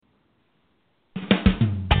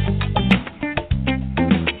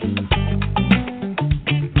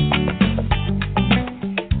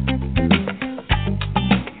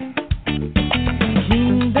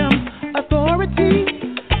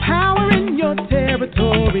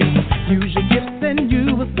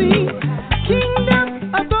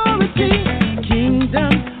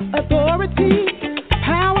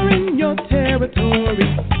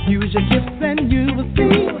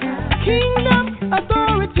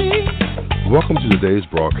Welcome to today's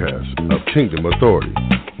broadcast of Kingdom Authority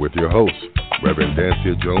with your host, Reverend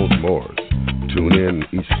Dancia Jones Morris. Tune in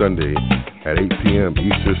each Sunday at 8 p.m.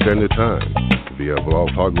 Eastern Standard Time via Blog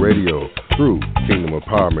Talk Radio through Kingdom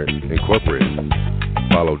Empowerment Incorporated.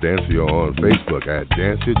 Follow Dancia on Facebook at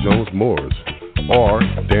Dancia Jones Morris or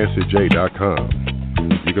DanciaJ.com.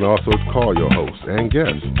 You can also call your host and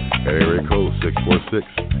guests at area code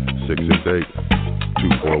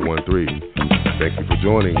 646-668-2413. Thank you for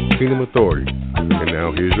joining Kingdom Authority. And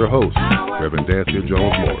now here's your host, Reverend Dancia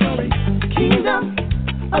Jones Morris. Kingdom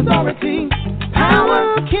Authority,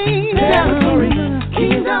 Power, King, Territory.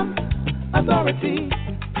 Kingdom Authority,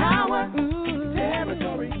 Power,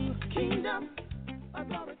 Territory. Kingdom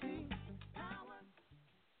Authority, Power.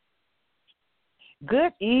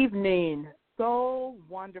 Good evening. So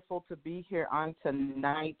wonderful to be here on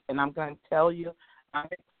tonight, and I'm going to tell you, I'm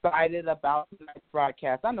excited about tonight's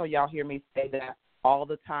broadcast. I know y'all hear me say that all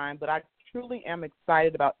the time, but I truly am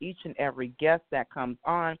excited about each and every guest that comes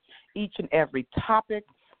on, each and every topic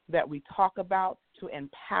that we talk about to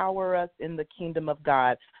empower us in the kingdom of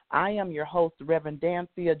God. I am your host, Reverend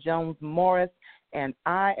Dancia Jones Morris, and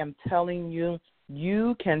I am telling you,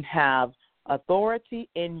 you can have authority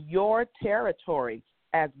in your territory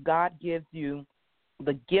as God gives you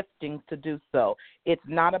the giftings to do so. It's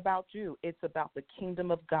not about you. It's about the kingdom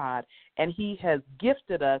of God. And he has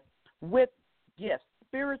gifted us with gifts,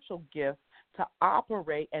 spiritual gifts, to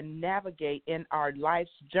operate and navigate in our life's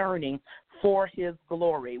journey for his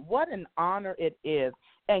glory. What an honor it is.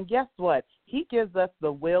 And guess what? He gives us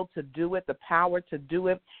the will to do it, the power to do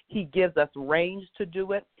it. He gives us range to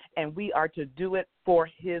do it, and we are to do it for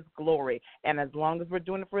his glory. And as long as we're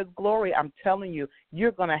doing it for his glory, I'm telling you,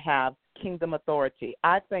 you're going to have kingdom authority.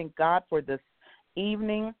 I thank God for this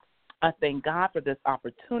evening. I thank God for this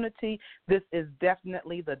opportunity. This is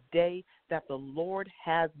definitely the day that the Lord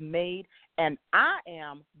has made, and I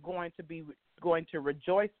am going to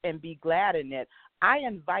rejoice and be glad in it. I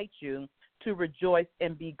invite you to rejoice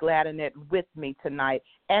and be glad in it with me tonight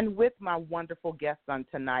and with my wonderful guests on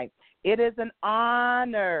tonight. It is an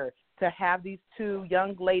honor to have these two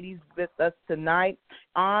young ladies with us tonight.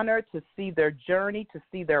 Honor to see their journey, to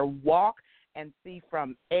see their walk, and see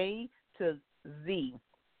from A to Z.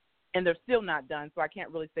 And they're still not done, so I can't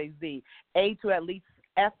really say Z. A to at least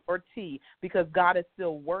F or T, because God is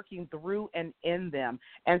still working through and in them.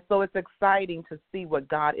 And so it's exciting to see what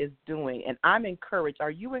God is doing. And I'm encouraged.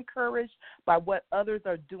 Are you encouraged by what others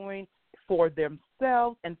are doing for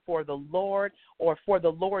themselves and for the Lord, or for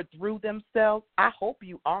the Lord through themselves? I hope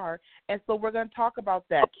you are. And so we're going to talk about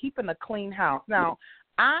that, keeping a clean house. Now,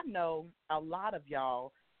 I know a lot of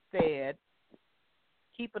y'all said,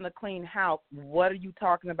 keeping a clean house, what are you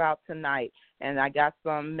talking about tonight? And I got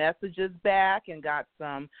some messages back and got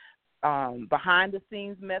some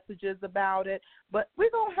behind-the-scenes messages about it. But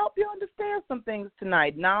we're going to help you understand some things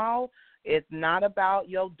tonight. Now, it's not about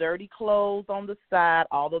your dirty clothes on the side,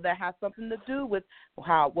 although that has something to do with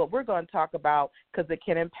what we're going to talk about, because it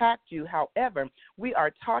can impact you. However, we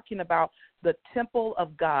are talking about the temple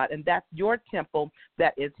of God, and that's your temple.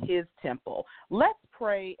 That is his temple. Let's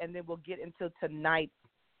pray, and then we'll get into tonight's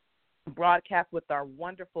broadcast with our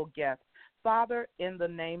wonderful guests. Father, in the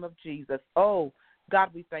name of Jesus, oh, God,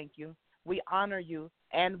 we thank you. We honor you,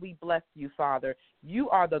 and we bless you, Father. You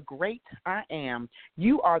are the great I am.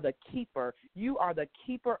 You are the keeper. You are the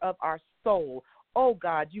keeper of our soul. Oh,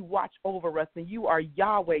 God, you watch over us, and you are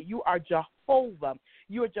Yahweh. You are Jehovah.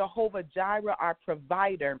 You are Jehovah Jireh, our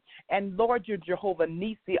provider. And, Lord, you're Jehovah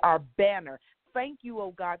Nisi, our banner. Thank you,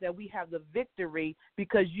 oh, God, that we have the victory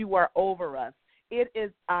because you are over us. It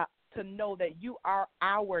is to know that you are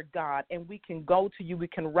our God, and we can go to you, we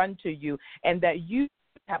can run to you, and that you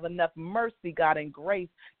have enough mercy, God, and grace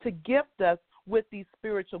to gift us with these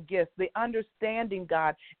spiritual gifts, the understanding,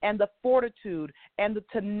 God, and the fortitude and the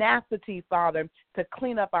tenacity, Father, to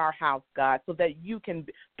clean up our house, God, so that you can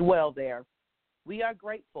dwell there. We are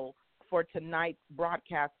grateful for tonight's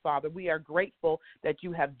broadcast, Father. We are grateful that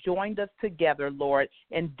you have joined us together, Lord,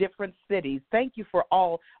 in different cities. Thank you for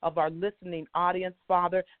all of our listening audience,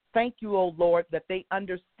 Father. Thank you, oh Lord, that they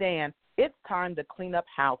understand it's time to clean up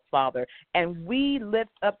house, Father. And we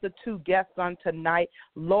lift up the two guests on tonight.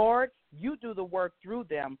 Lord, you do the work through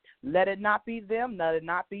them. Let it not be them, let it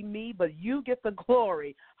not be me, but you get the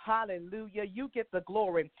glory. Hallelujah. You get the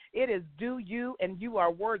glory. It is due you, and you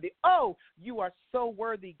are worthy. Oh, you are so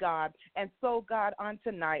worthy, God. And so, God, on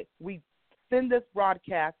tonight, we send this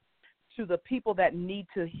broadcast to the people that need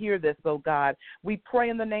to hear this, oh God. We pray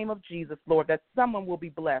in the name of Jesus, Lord, that someone will be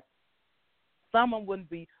blessed. someone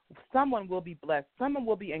will be blessed, someone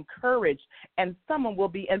will be encouraged, and someone will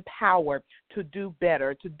be empowered to do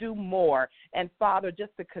better, to do more. And Father,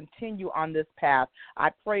 just to continue on this path,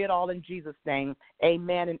 I pray it all in Jesus' name.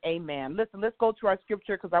 Amen and amen. Listen, let's go to our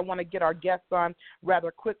scripture because I want to get our guests on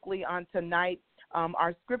rather quickly on tonight.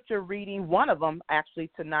 Our scripture reading, one of them actually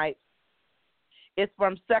tonight, is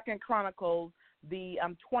from 2 Chronicles, the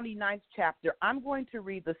 29th chapter. I'm going to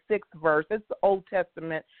read the 6th verse. It's the Old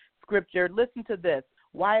Testament scripture. Listen to this.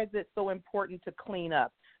 Why is it so important to clean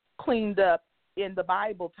up? Cleaned up in the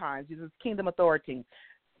Bible times. This is kingdom authority.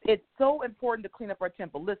 It's so important to clean up our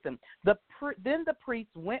temple. Listen, then the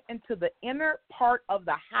priests went into the inner part of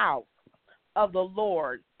the house of the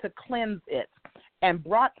Lord to cleanse it, and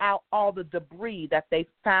brought out all the debris that they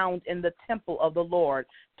found in the temple of the Lord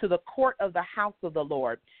to the court of the house of the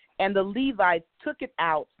Lord. And the Levites took it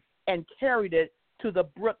out and carried it to the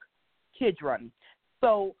brook Kidron.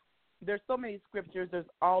 So there's so many scriptures. There's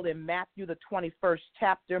all in Matthew, the 21st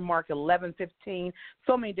chapter, Mark 11:15,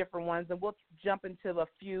 so many different ones. And we'll jump into a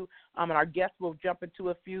few, and our guests will jump into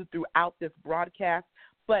a few throughout this broadcast.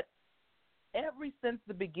 But ever since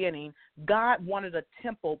the beginning, God wanted a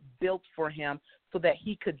temple built for him so that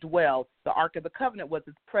he could dwell. The Ark of the Covenant was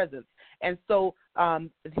his presence. And so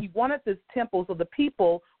he wanted this temple so the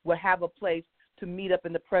people would have a place to meet up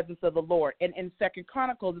in the presence of the Lord. And in 2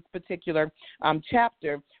 Chronicles, this particular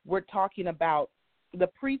chapter, we're talking about the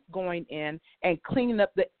priest going in and cleaning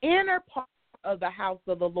up the inner part of the house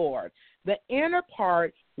of the Lord, the inner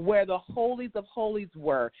part where the holies of holies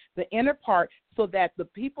were, the inner part so that the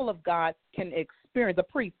people of God can experience, the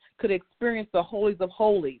priest could experience the holies of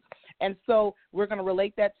holies. And so we're going to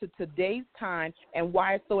relate that to today's time and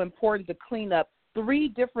why it's so important to clean up 3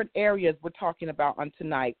 different areas we're talking about on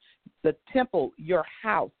tonight. The temple, your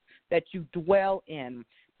house that you dwell in,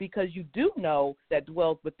 because you do know that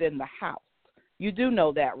dwells within the house. You do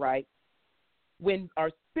know that, right? When our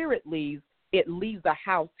spirit leaves, it leaves the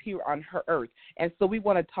house here on her earth. And so we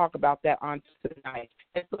want to talk about that on tonight.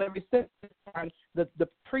 And so ever since this time, the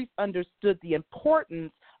priest understood the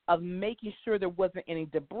importance of making sure there wasn't any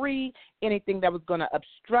debris, anything that was going to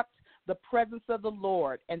obstruct the presence of the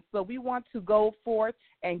Lord. And so we want to go forth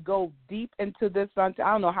and go deep into this. I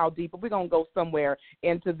don't know how deep, but we're going to go somewhere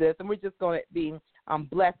into this. And we're just going to be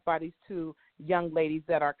blessed by these 2 young ladies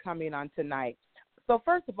that are coming on tonight. So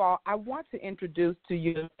first of all, I want to introduce to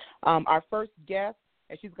you our first guest,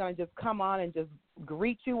 and she's going to just come on and just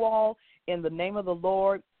greet you all in the name of the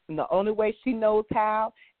Lord in the only way she knows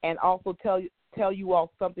how, and also tell you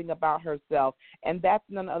all something about herself. And that's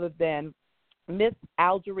none other than Miss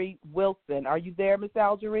Algerie Wilson. Are you there, Miss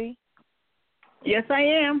Algerie? Yes, I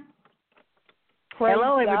am. Praise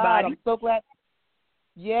Hello, God. everybody. I'm so glad.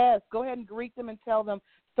 Yes, go ahead and greet them and tell them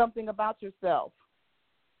something about yourself.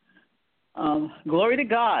 Glory to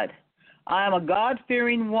God. I am a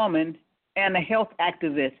God-fearing woman and a health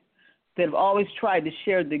activist that have always tried to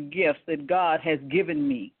share the gifts that God has given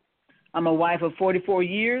me. I'm a wife of 44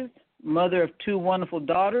 years, mother of 2 wonderful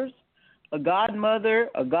daughters, a godmother,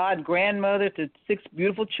 a god-grandmother to 6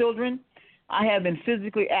 beautiful children. I have been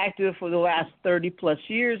physically active for the last 30-plus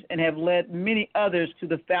years and have led many others to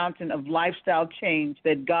the fountain of lifestyle change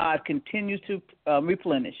that God continues to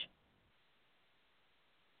replenish.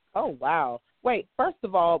 Oh, wow. Wait, first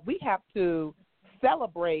of all, we have to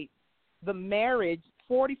celebrate the marriage,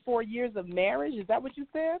 44 years of marriage. Is that what you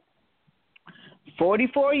said?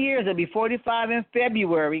 44 years. It'll be 45 in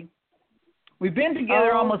February. We've been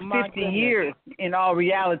together almost 50 years in all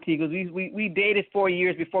reality, because we dated 4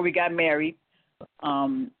 years before we got married.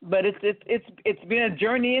 But it's been a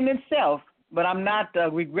journey in itself, but I'm not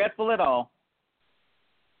regretful at all.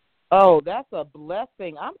 Oh, that's a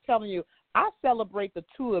blessing. I'm telling you, I celebrate the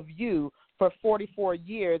 2 of you for 44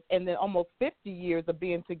 years and then almost 50 years of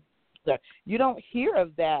being together. You don't hear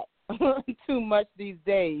of that too much these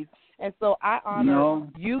days. And so I honor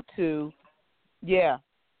you 2. Yeah.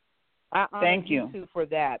 I honor you 2 for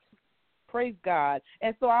that. Praise God.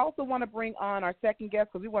 And so I also want to bring on our second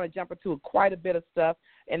guest, because we want to jump into quite a bit of stuff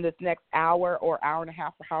in this next hour or hour and a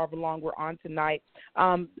half or however long we're on tonight.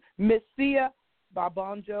 Miss Sia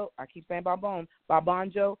Babonjo, I keep saying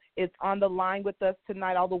Babonjo is on the line with us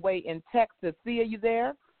tonight all the way in Texas. Sia, you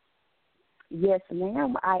there? Yes,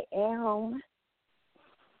 ma'am, I am.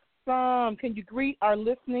 Can you greet our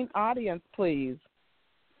listening audience, please?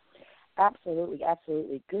 Absolutely,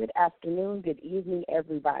 absolutely. Good afternoon, good evening,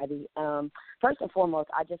 everybody. First and foremost,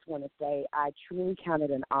 I just want to say I truly count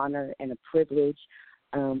it an honor and a privilege.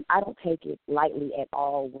 I don't take it lightly at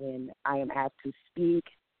all when I am asked to speak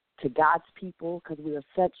to God's people, because we are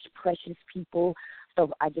such precious people,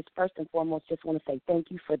 So I just first and foremost just want to say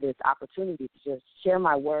thank you for this opportunity to just share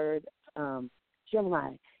my word, share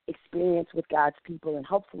my experience with God's people, and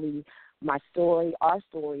hopefully my story, our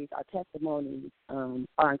stories, our testimonies,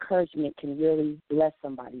 our encouragement can really bless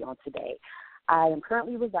somebody on today. I am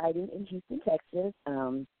currently residing in Houston, Texas,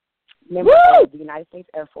 member of the United States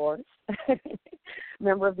Air Force,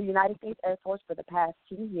 member of the United States Air Force for the past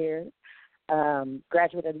 2 years,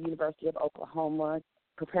 graduate of the University of Oklahoma,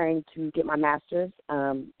 preparing to get my master's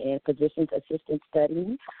in physician's assistant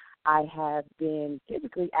study. I have been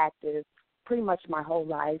physically active pretty much my whole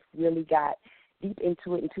life, really got deep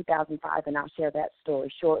into it in 2005, and I'll share that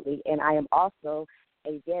story shortly. And I am also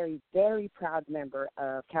a very, very proud member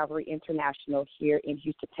of Calvary International here in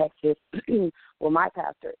Houston, Texas, where my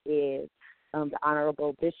pastor is the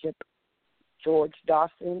Honorable Bishop George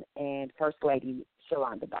Dawson and First Lady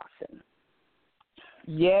Shalonda Dawson.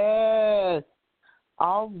 Yes.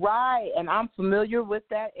 All right. And I'm familiar with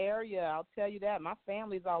that area. I'll tell you that. My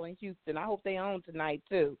family's all in Houston. I hope they on tonight,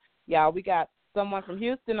 too. Y'all, we got someone from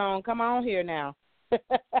Houston on. Come on here now.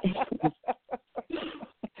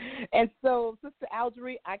 And so, Sister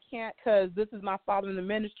Algerie, I can't, because this is my father in the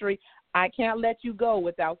ministry, I can't let you go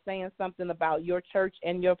without saying something about your church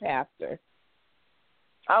and your pastor.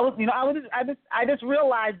 I just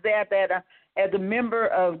realized that as a member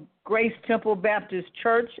of Grace Temple Baptist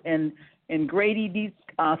Church and Grady D.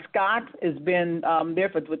 Scott has been there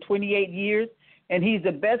for 28 years, and he's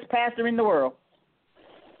the best pastor in the world.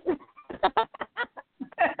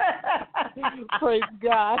 Praise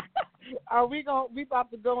God. Are we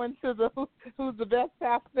about to go into the who's the best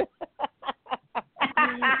pastor?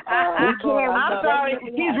 I'm sorry.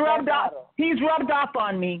 He's rubbed off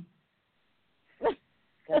on me.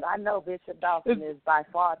 Because I know Bishop Dawson is by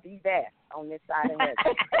far the best on this side of heaven.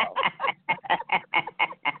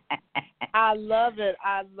 I love it.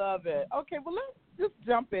 Okay, well, let's just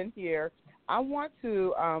jump in here. I want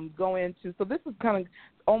to go into, so this is kind of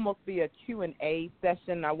almost be a Q&A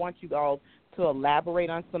session. I want you all to elaborate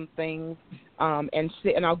on some things,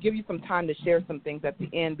 and I'll give you some time to share some things at the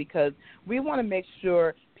end, because we want to make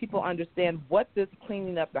sure people understand what this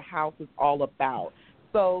cleaning up the house is all about.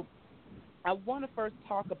 So I want to first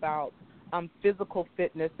talk about physical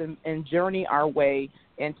fitness and journey our way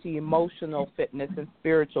into emotional fitness and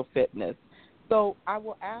spiritual fitness. So I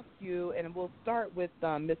will ask you, and we'll start with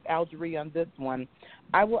Ms. Algerie on this one.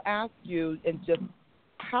 I will ask you in just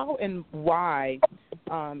how and why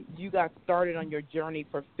you got started on your journey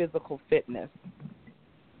for physical fitness.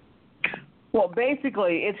 Well,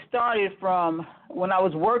 basically, it started from when I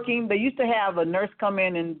was working. They used to have a nurse come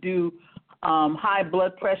in and do high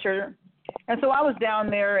blood pressure. And so I was down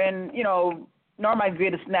there, and, normally I'd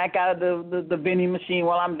get a snack out of the vending machine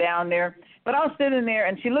while I'm down there. But I was sitting there,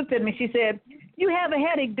 and she looked at me. She said, "You have a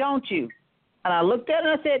headache, don't you?" And I looked at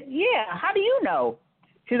her and I said, "Yeah, how do you know?"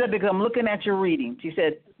 She said, "Because I'm looking at your reading." She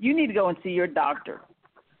said, "You need to go and see your doctor."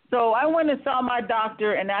 So I went and saw my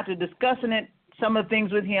doctor, and after discussing some of the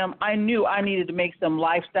things with him, I knew I needed to make some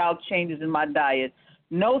lifestyle changes in my diet.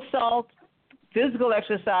 No salt, physical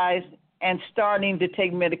exercise, and starting to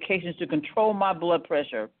take medications to control my blood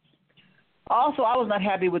pressure. Also, I was not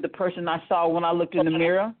happy with the person I saw when I looked in the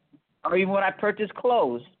mirror or even when I purchased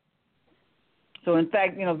clothes. So, in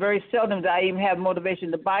fact, very seldom do I even have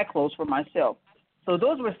motivation to buy clothes for myself. So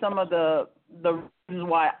those were some of the reasons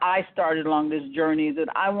why I started along this journey, that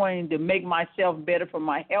I wanted to make myself better for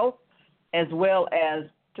my health as well as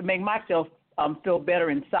to make myself feel better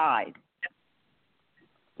inside.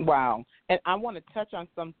 Wow. And I want to touch on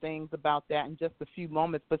some things about that in just a few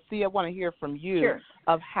moments. But, see, I want to hear from you Sure.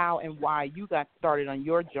 of how and why you got started on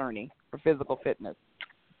your journey for physical fitness.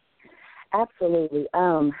 Absolutely.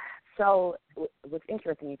 So what's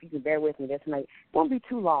interesting, if you can bear with me, this won't be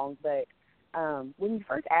too long, but when you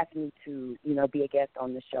first asked me to, be a guest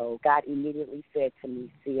on the show, God immediately said to me,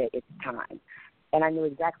 "Sia, it's time." And I knew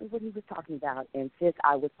exactly what he was talking about. And sis,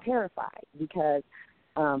 I was terrified because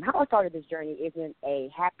how I started this journey isn't a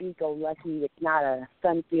happy-go-lucky, it's not a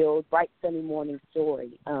sun-filled, bright, sunny morning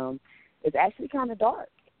story. It's actually kind of dark.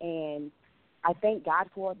 And I thank God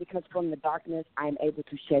for it, because from the darkness, I'm able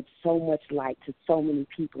to shed so much light to so many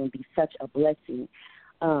people and be such a blessing.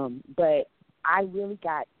 But I really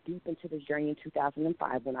got deep into this journey in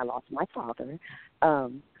 2005 when I lost my father.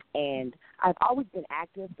 And I've always been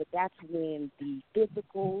active, but that's when the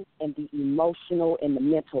physical and the emotional and the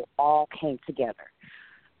mental all came together.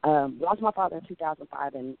 Lost my father in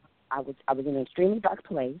 2005, and I was in an extremely dark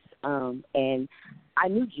place, and I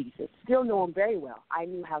knew Jesus, still know him very well. I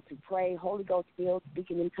knew how to pray, Holy Ghost filled,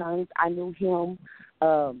 speaking in tongues. I knew him,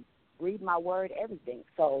 read my word, everything.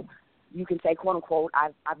 So you can say, quote unquote,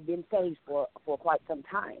 I've been saved for quite some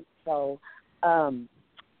time. So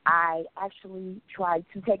I actually tried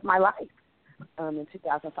to take my life in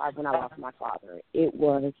 2005 when I lost my father. It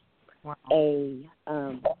was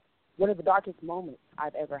one of the darkest moments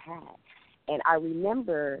I've ever had. And I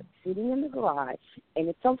remember sitting in the garage, and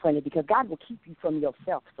it's so funny because God will keep you from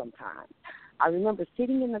yourself sometimes. I remember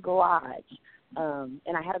sitting in the garage,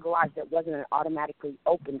 and I had a garage that wasn't an automatically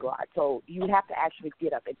open garage, so you would have to actually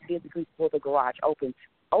get up and physically pull the garage open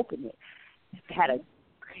it. Had a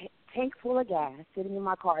tank full of gas sitting in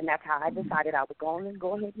my car, and that's how I decided I was going to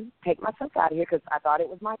go ahead and take myself out of here because I thought it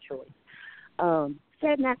was my choice.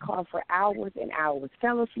 Sat in that car for hours and hours,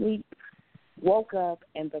 fell asleep, woke up,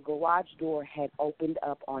 and the garage door had opened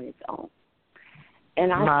up on its own.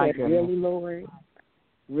 And I said, really, Lord?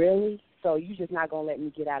 Really? So you're just not going to let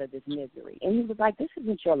me get out of this misery? And he was like, this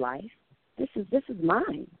isn't your life. This is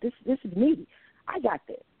mine. This is me. I got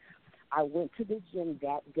this. I went to the gym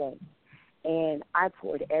that day, and I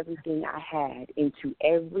poured everything I had into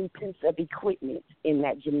every piece of equipment in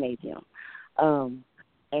that gymnasium.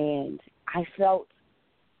 And I felt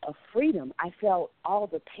a freedom. I felt all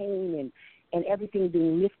the pain and everything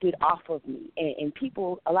being lifted off of me. And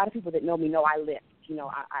a lot of people that know me know I lift. You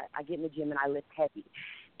know, I get in the gym and I lift heavy.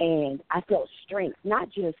 And I felt strength, not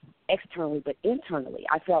just externally, but internally.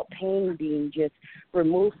 I felt pain being just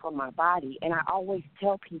removed from my body. And I always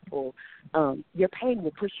tell people, your pain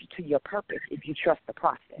will push you to your purpose if you trust the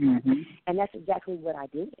process. Mm-hmm. And that's exactly what I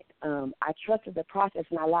did. I trusted the process,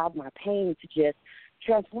 and I allowed my pain to just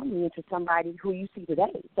transform me into somebody who you see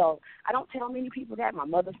today. So I don't tell many people that. My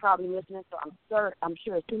mother's probably listening, so I'm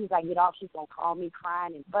sure as soon as I get off, she's going to call me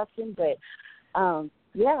crying and fussing. But,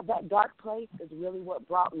 yeah, that dark place is really what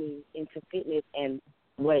brought me into fitness and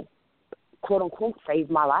what, quote, unquote, saved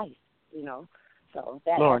my life, you know. So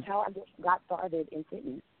that's how I got started in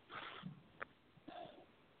fitness.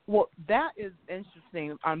 Well, that is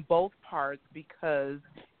interesting on both parts because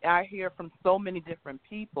I hear from so many different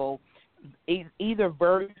people either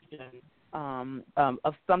version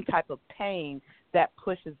of some type of pain that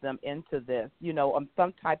pushes them into this, you know,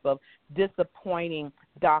 some type of disappointing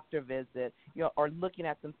doctor visit, you know, or looking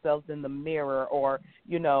at themselves in the mirror, or,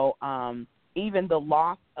 you know, even the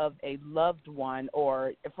loss of a loved one,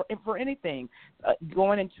 or for anything,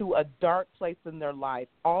 going into a dark place in their life.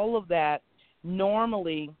 All of that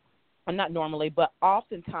not normally, but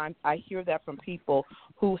oftentimes I hear that from people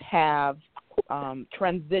who have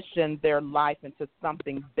transitioned their life into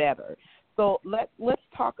something better. So let's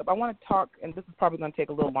talk. I want to talk, and this is probably going to take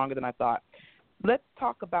a little longer than I thought. Let's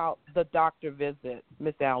talk about the doctor visit,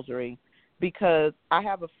 Miss Algerie, because I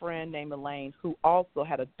have a friend named Elaine who also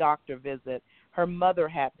had a doctor visit. Her mother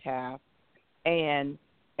had passed, and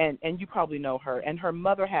you probably know her. And her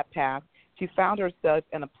mother had passed. She found herself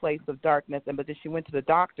in a place of darkness, but then she went to the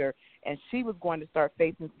doctor, and she was going to start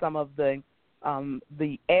facing some of the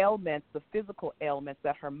ailments, the physical ailments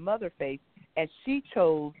that her mother faced, and she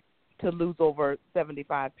chose to lose over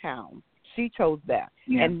 75 pounds. She chose that,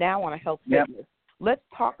 and now on a health fitness. Let's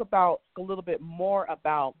talk about a little bit more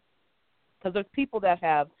about, because there's people that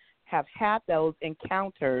have had those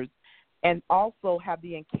encounters and also have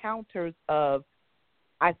the encounters of,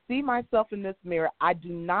 I see myself in this mirror. I do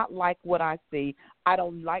not like what I see. I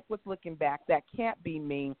don't like what's looking back. That can't be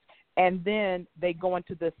me. And then they go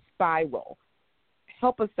into this spiral.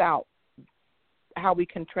 Help us out how we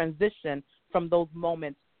can transition from those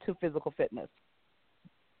moments to physical fitness.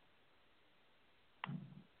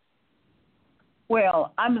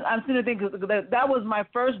 Well, I'm sitting thinking that was my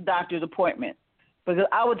first doctor's appointment, because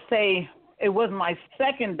I would say it was my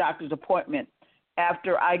second doctor's appointment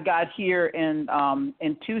after I got here in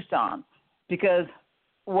Tucson, because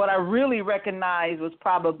what I really recognized was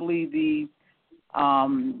probably the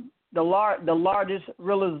largest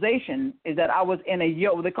realization is that I was in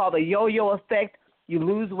what they call the yo-yo effect. You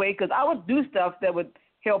lose weight, because I would do stuff that would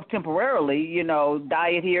help temporarily, you know,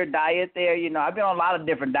 diet here, diet there. You know, I've been on a lot of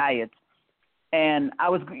different diets, and I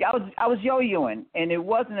was yo-yoing, and it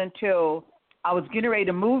wasn't until I was getting ready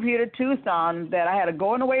to move here to Tucson that I had a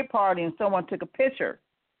going away party, and someone took a picture.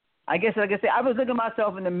 I guess, like I said, I was looking at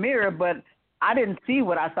myself in the mirror, but I didn't see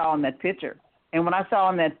what I saw in that picture. And when I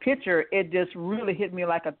saw in that picture, it just really hit me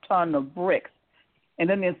like a ton of bricks. And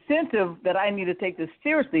then the incentive that I needed to take this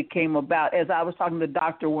seriously came about as I was talking to the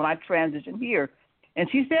doctor when I transitioned here. And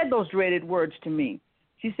she said those dreaded words to me.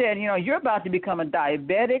 She said, you know, you're about to become a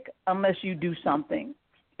diabetic unless you do something.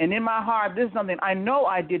 And in my heart, this is something I know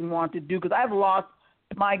I didn't want to do, because I've lost,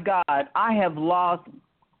 my God, I have lost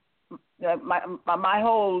my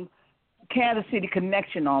whole Kansas City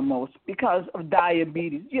connection almost because of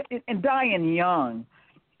diabetes and dying young.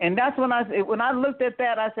 And that's when I looked at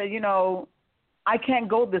that, I said, I can't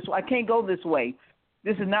go this way. I can't go this way.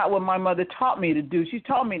 This is not what my mother taught me to do. She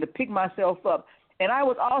taught me to pick myself up. And I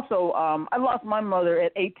was also, I lost my mother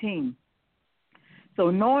at 18. So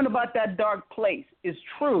knowing about that dark place is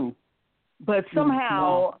true. But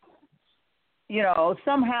somehow,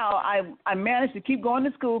 I managed to keep going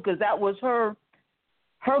to school because that was her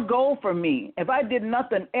goal for me. If I did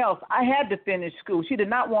nothing else, I had to finish school. She did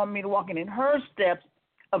not want me to walk in her steps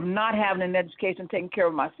of not having an education, taking care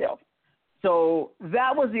of myself. So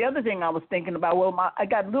that was the other thing I was thinking about. Well, I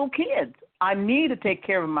got little kids. I need to take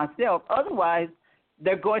care of myself. Otherwise,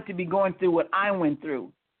 they're going to be going through what I went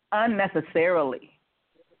through unnecessarily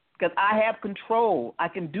because I have control. I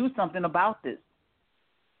can do something about this.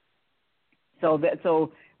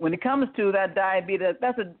 So when it comes to that diabetes,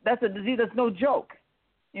 that's a disease that's no joke.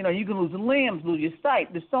 You can lose limbs, lose your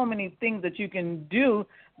sight. There's so many things that you can do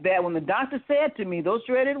that when the doctor said to me those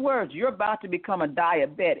dreaded words, you're about to become a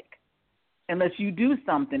diabetic unless you do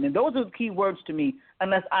something. And those are the key words to me,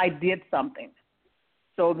 unless I did something.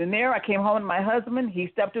 So then I came home to my husband. He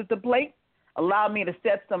stepped up to the plate, allowed me to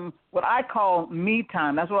set some what I call me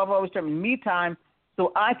time. That's what I've always termed me time,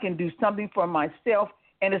 so I can do something for myself.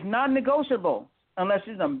 And it's non-negotiable. Unless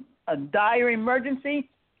it's a dire emergency,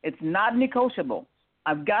 it's not negotiable.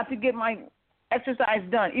 I've got to get my exercise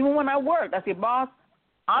done. Even when I work, I say, boss,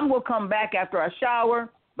 I'm going to come back after I shower,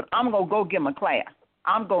 but I'm going to go get my class.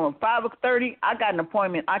 I'm going 5:30. I got an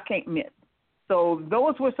appointment I can't miss. So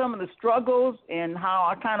those were some of the struggles and how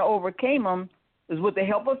I kind of overcame them is with the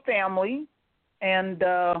help of family and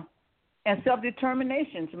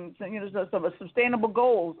self-determination, some sustainable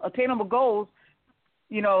goals, attainable goals,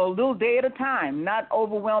 a little day at a time, not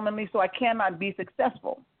overwhelmingly so I cannot be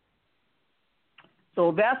successful.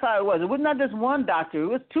 So that's how it was. It was not just one doctor. It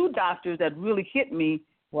was two doctors that really hit me.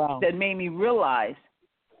 Wow. That made me realize.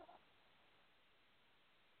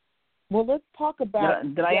 Well, let's talk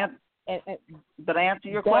about. Did I answer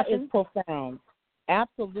your question? That is profound.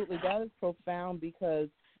 Absolutely, that is profound because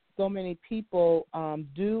so many people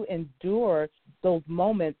do endure those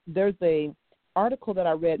moments. There's a article that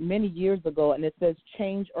I read many years ago, and it says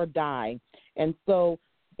 "change or die," and so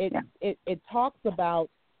it talks about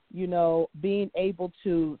being able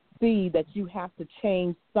to see that you have to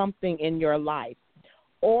change something in your life,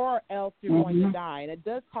 or else you're going to die. And it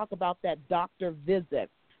does talk about that doctor visit.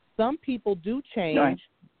 Some people do change. Right.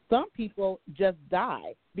 Some people just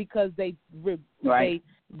die because they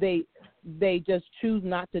just choose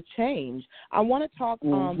not to change. I want to talk,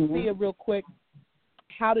 Sia, real quick.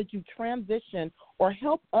 How did you transition or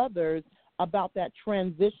help others about that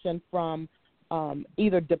transition from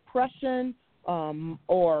either depression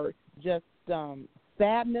or just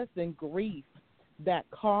sadness and grief that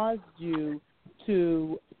caused you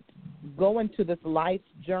to go into this life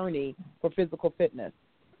journey for physical fitness?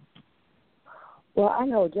 Well, I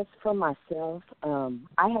know just for myself,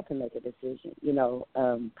 I had to make a decision.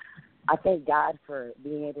 I thank God for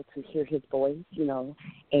being able to hear His voice,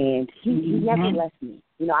 and He never left me.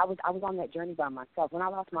 I was on that journey by myself. When I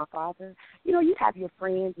lost my father, you have your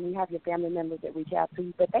friends and you have your family members that reach out to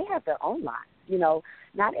you, but they have their own lives.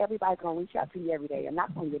 Not everybody's going to reach out to you every day and knock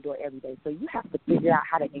on your door every day. So you have to figure out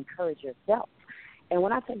how to encourage yourself. And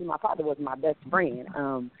when I tell you my father was my best friend,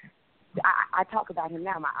 I talk about him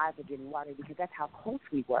now, my eyes are getting watery because that's how close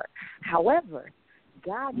we were. However,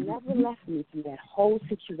 God never left me through that whole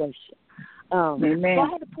situation. Amen. So I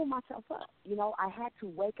had to pull myself up. I had to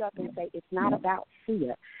wake up and say, it's not about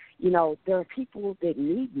fear. There are people that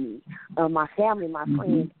need me, my family, my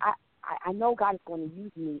friends. I know God is going to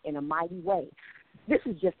use me in a mighty way. This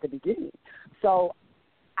is just the beginning. So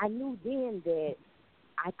I knew then that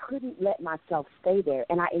I couldn't let myself stay there,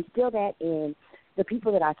 and I instilled that in the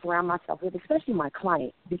people that I surround myself with, especially my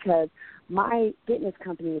clients, because my fitness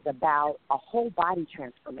company is about a whole body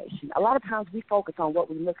transformation. A lot of times we focus on what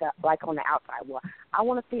we look at, like on the outside. Well, I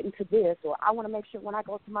want to fit into this, or I want to make sure when I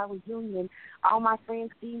go to my reunion, all my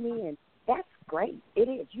friends see me, and that's great. It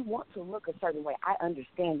is. You want to look a certain way. I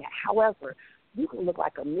understand that. However, you can look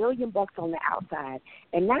like $1 million on the outside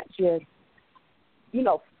and not just,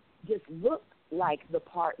 just look like the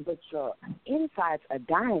part, but your insides are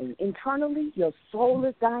dying. Internally, your soul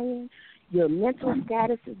is dying, your mental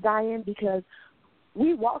status is dying, because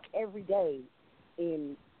we walk every day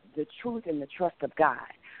in the truth and the trust of God.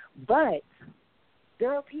 But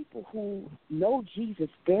there are people who know Jesus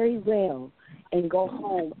very well and go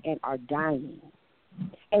home and are dying.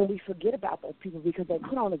 And we forget about those people because they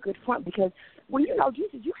put on a good front, because when you know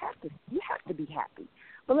Jesus, you have to be happy.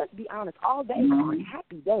 But let's be honest, all days aren't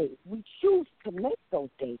happy days. We choose to make those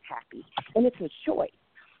days happy, and it's a choice.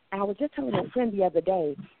 And I was just telling a friend the other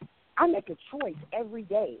day, I make a choice every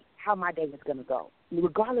day how my day is going to go,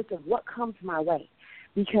 regardless of what comes my way,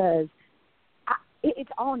 because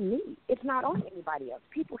it's on me. It's not on anybody else.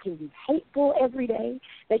 People can be hateful every day.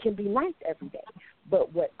 They can be nice every day.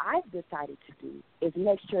 But what I've decided to do is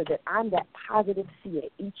make sure that I'm that positive seer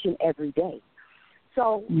each and every day.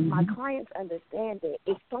 So my clients understand that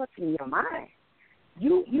it starts in your mind.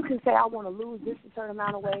 You can say, I want to lose this a certain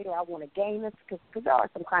amount of weight, or I want to gain this, because there are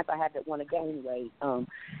some clients I have that want to gain weight.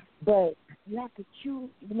 But you have to choose,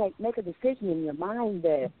 make a decision in your mind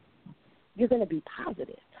that you're going to be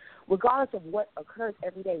positive, regardless of what occurs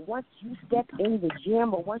every day. Once you step in the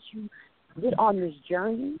gym, or once you get on this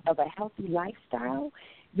journey of a healthy lifestyle,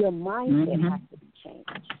 your mindset has to be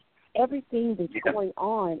changed. Everything that's going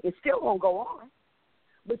on is still going to go on,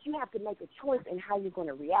 but you have to make a choice in how you're going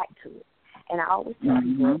to react to it. And I always tell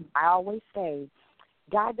people, I always say,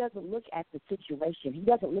 God doesn't look at the situation. He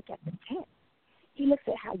doesn't look at the test. He looks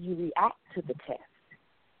at how you react to the test.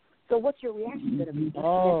 So what's your reaction going to be each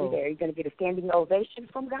and every day? Are you going to get a standing ovation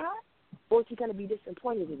from God, or is he going to be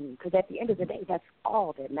disappointed in you? Because at the end of the day, that's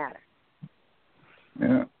all that matters.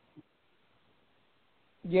 Yeah.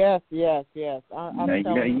 Yes. I'm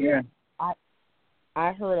telling you,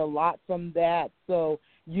 I heard a lot from that. So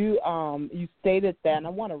you stated that, and I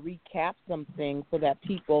want to recap some things so that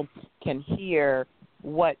people can hear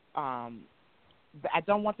what I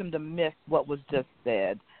don't want them to miss what was just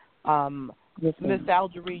said. Ms.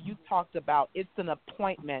 Algerie, you talked about it's an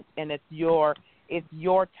appointment, and it's your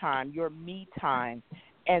time, your me time,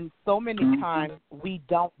 and so many times we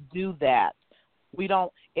don't do that. We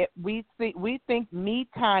think me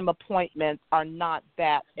time appointments are not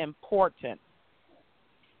that important,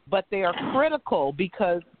 but they are critical,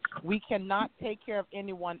 because we cannot take care of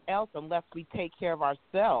anyone else unless we take care of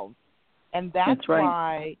ourselves. And that's right.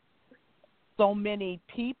 why so many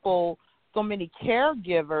people, so many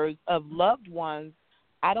caregivers of loved ones,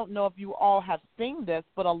 I don't know if you all have seen this,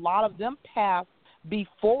 but a lot of them pass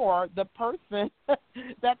before the person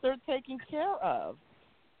that they're taking care of,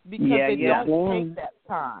 because they don't take that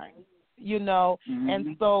time,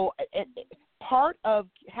 And so part of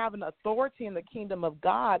having authority in the kingdom of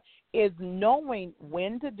God is knowing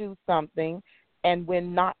when to do something and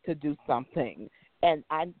when not to do something. And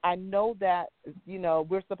I know that,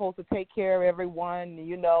 we're supposed to take care of everyone,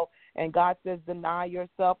 and God says deny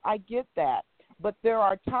yourself. I get that. But there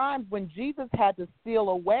are times when Jesus had to steal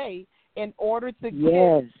away in order to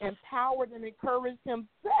get empowered and encourage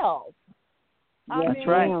himself. That's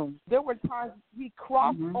right. There were times he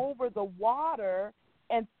crossed over the water,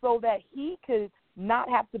 and so that he could not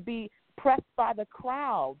have to be pressed by the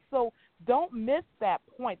crowd. So don't miss that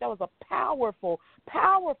point. That was a powerful,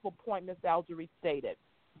 powerful point Ms. Algerie stated.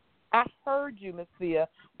 I heard you, Ms. Thea.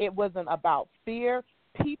 It wasn't about fear.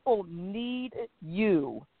 People need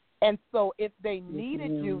you. And so if they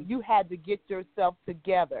needed you, you had to get yourself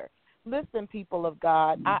together. Listen, people of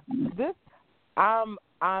God,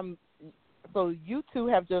 so you two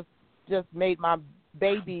have just made my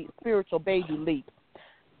spiritual baby leap.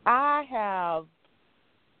 I have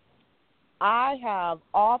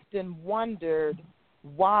often wondered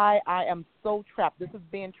why I am so trapped. This is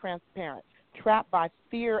being transparent. Trapped by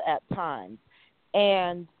fear at times.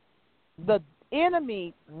 And the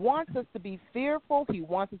enemy wants us to be fearful. He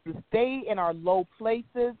wants us to stay in our low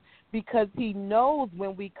places, because he knows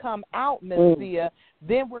when we come out, Ms. Thea,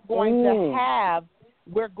 then we're going to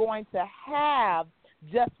have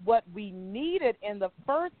just what we needed in the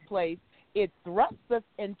first place. It thrusts us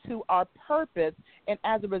into our purpose, and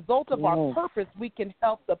as a result of our purpose, we can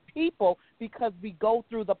help the people because we go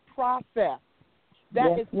through the process.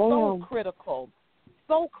 That is so critical,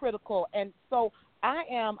 and so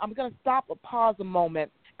I'm going to stop and pause a moment,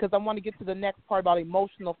 because I want to get to the next part about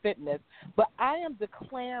emotional fitness, but I am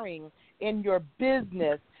declaring in your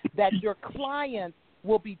business that your clients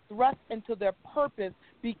will be thrust into their purpose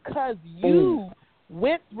because you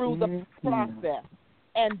went through the process.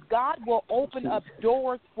 And God will open up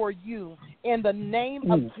doors for you in the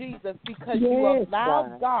name of Jesus, because you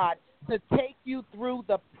allowed God to take you through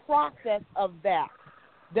the process of that.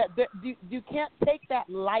 You can't take that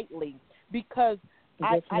lightly, because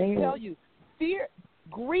I tell you,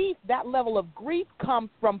 grief, that level of grief comes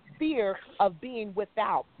from fear of being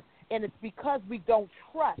without. And it's because we don't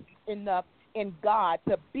trust enough in God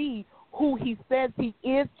to be who he says he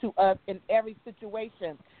is to us in every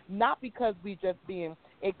situation. Not because we just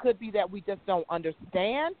it could be that we just don't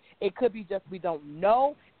understand. It could be just we don't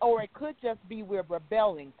know, or it could just be we're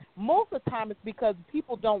rebelling. Most of the time it's because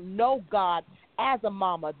people don't know God as a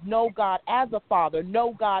mama, know God as a father,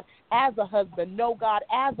 know God as a husband, know God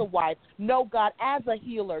as a wife, know God as a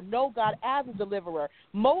healer, know God as a deliverer.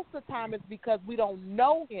 Most of the time it's because we don't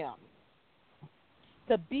know him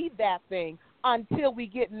to be that thing until we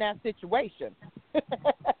get in that situation.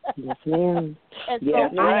 Yes, ma'am. And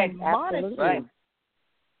yes, so I ma'am. admonish Absolutely. you.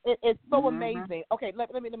 It's so amazing. Okay,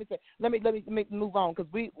 let me move on,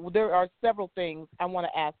 because there are several things I want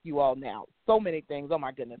to ask you all now. So many things. Oh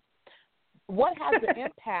my goodness. What has the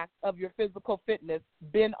impact of your physical fitness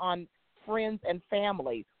been on friends and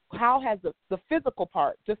family? How has the physical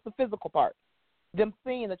part, just the physical part, them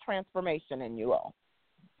seeing the transformation in you all?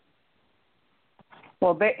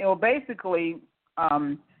 Well, basically,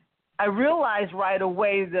 I realized right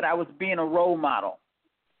away that I was being a role model.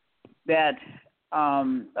 That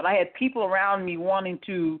I had people around me wanting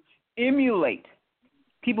to emulate.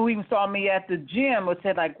 People who even saw me at the gym would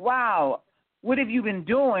say, like, wow, what have you been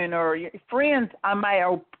doing? Or friends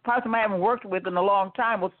possibly I haven't worked with in a long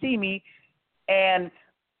time will see me, and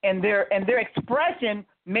their expression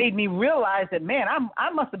made me realize that, man, I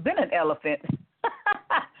must have been an elephant,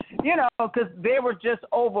 because they were just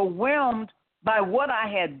overwhelmed by what I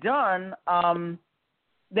had done.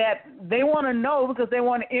 That they want to know because they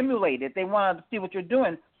want to emulate it. They want to see what you're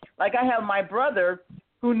doing. Like I have my brother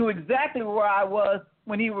who knew exactly where I was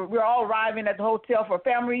when we were all arriving at the hotel for a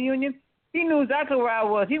family reunion. He knew exactly where I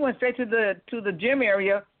was. He went straight to the gym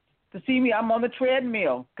area to see me. I'm on the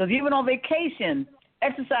treadmill because even on vacation,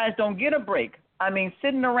 exercise don't get a break. I mean,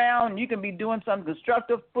 sitting around, you can be doing some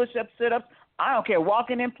constructive push-ups, sit-ups. I don't care,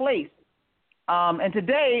 walking in place. And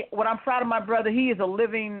today, what I'm proud of my brother, he is a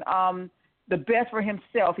living the best for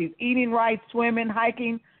himself. He's eating right, swimming,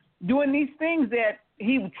 hiking, doing these things that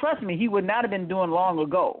trust me, he would not have been doing long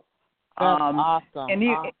ago. That's awesome. And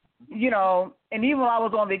and even when I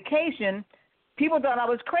was on vacation, people thought I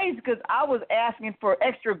was crazy because I was asking for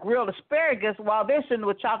extra grilled asparagus while they're sitting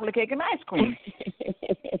with chocolate cake and ice cream.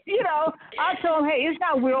 I told them, hey, it's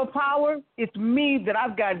not willpower. It's me that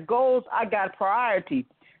I've got goals. I got priority.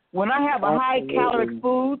 When I have a high caloric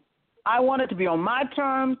food, I want it to be on my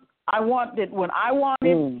terms. I want it when I want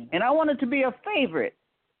it, and I want it to be a favorite.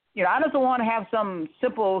 I just don't want to have some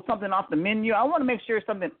simple something off the menu. I want to make sure it's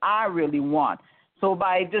something I really want. So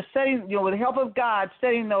by just setting, with the help of God,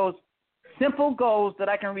 setting those simple goals that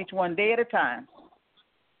I can reach one day at a time.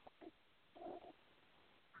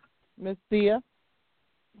 Miss Thea?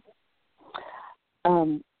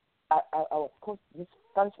 I of course, just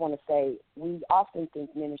first want to say we often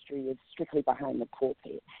think ministry is strictly behind the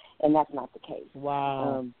pulpit, and that's not the case.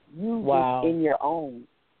 Wow. You in your own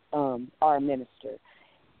are a minister.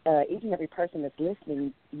 Each and every person that's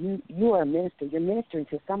listening, you are a minister. You're ministering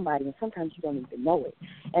to somebody, and sometimes you don't even know it.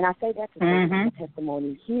 And I say that to say the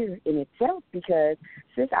testimony here in itself because,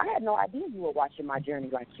 sis, I had no idea you were watching my journey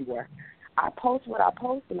like you were. I post what I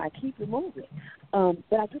post, and I keep it moving.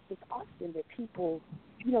 But I get this often that people,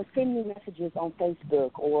 send me messages on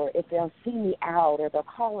Facebook, or if they'll see me out, or they'll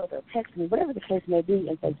call, or they'll text me, whatever the case may be,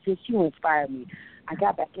 and say, sis, you inspired me. I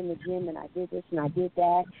got back in the gym, and I did this, and I did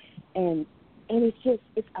that. And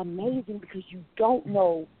it's amazing because you don't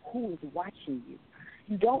know who is watching you.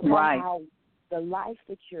 You don't know how the life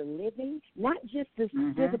that you're living, not just this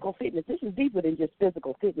physical fitness, this is deeper than just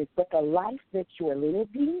physical fitness, but the life that you're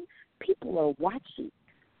living, people are watching.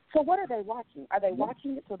 So what are they watching? Are they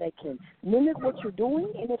watching it so they can mimic what you're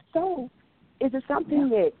doing? And if so, is it something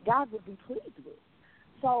that God would be pleased with?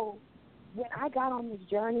 So when I got on this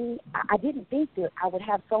journey, I didn't think that I would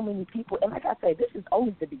have so many people. And like I say, this is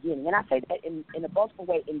only the beginning. And I say that in a boastful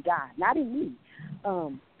way in God, not in me.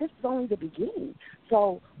 This is only the beginning.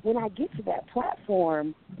 So when I get to that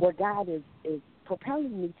platform where God is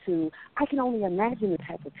propelling me to, I can only imagine the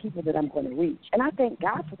type of people that I'm going to reach. And I thank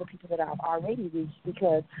God for the people that I've already reached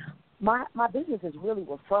because my business is really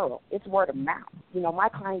referral. It's word of mouth. My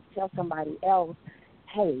clients tell somebody else,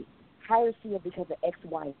 hey, hire Sia because of X,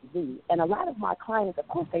 Y, and Z. And a lot of my clients, of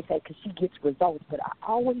course, they say because she gets results, but I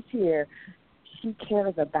always hear she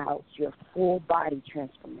cares about your full body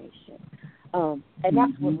transformation. And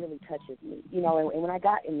that's what really touches me. And when I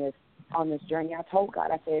got on this journey, I told God,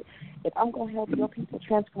 I said, if I'm going to help your people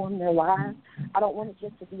transform their lives, I don't want it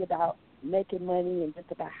just to be about making money and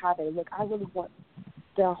just about how they look. I really want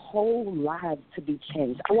their whole lives to be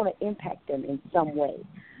changed. I want to impact them in some way.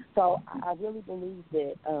 So I really believe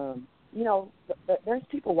that, there's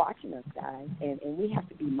people watching us, guys, and we have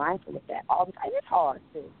to be mindful of that all the time. It's hard,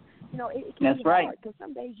 too. It can be hard because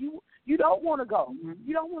some days you don't want to go.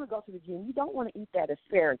 You don't want to go to the gym. You don't want to eat that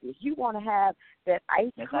asparagus. You want to have that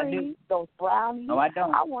ice cream, those brownies. No, I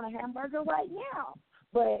don't. I want a hamburger right now.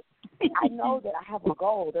 But I know that I have a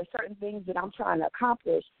goal. There's certain things that I'm trying to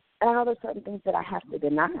accomplish, and I know there's certain things that I have to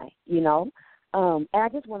deny, you know. And I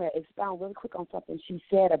just want to expound really quick on something she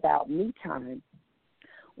said about me time.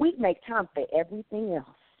 We make time for everything else.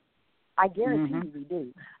 I guarantee you we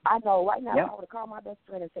do. I know right now if I were to call my best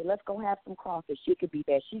friend and say, let's go have some crawfish, she could be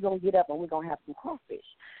there. She's going to get up and we're going to have some crawfish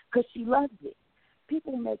because she loves it.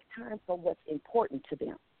 People make time for what's important to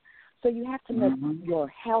them. So you have to make your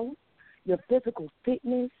health, your physical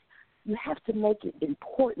fitness, you have to make it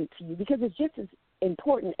important to you because it's just as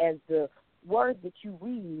important as the word that you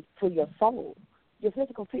read for your soul. Your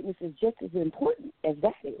physical fitness is just as important as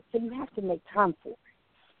that is. So you have to make time for it.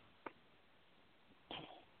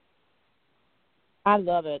 I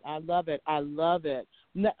love it. I love it. I love it.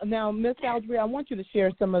 Now, Miss Aldria, I want you to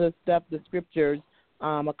share some of the stuff, the scriptures,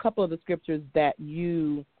 a couple of the scriptures that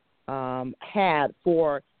you had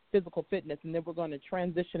for physical fitness, and then we're going to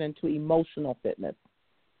transition into emotional fitness.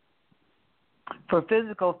 For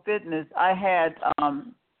physical fitness, I had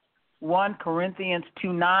 1 Corinthians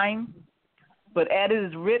 2:9, but as it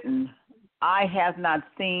is written, eye has not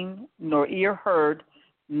seen nor ear heard,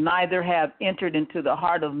 neither have entered into the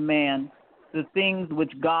heart of man the things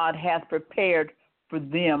which God has prepared for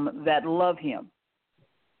them that love him.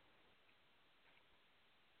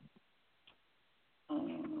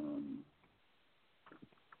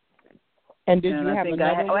 And did you have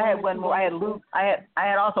another one? I had one more. I had Luke. I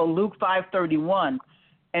had also Luke 5:31,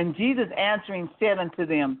 and Jesus answering said unto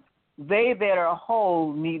them, "They that are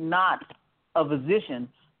whole need not a physician,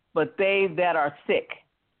 but they that are sick."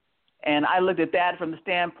 And I looked at that from the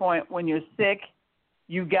standpoint: when you're sick,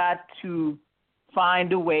 you got to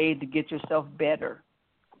find a way to get yourself better.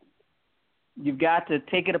 You've got to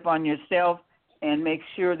take it upon yourself and make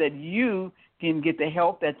sure that you can get the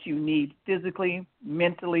help that you need physically,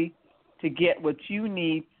 mentally, to get what you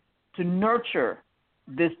need to nurture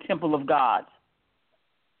this temple of God.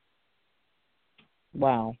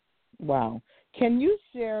 Wow. Wow. Can you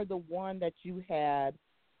share the one that you had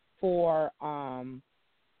for,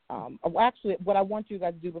 actually, what I want you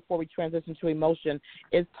guys to do before we transition to emotion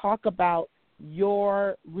is talk about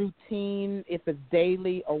your routine, if it's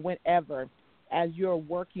daily or whenever, as you're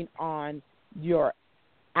working on your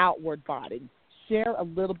outward body. Share a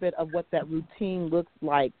little bit of what that routine looks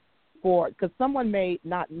like because someone may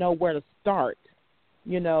not know where to start.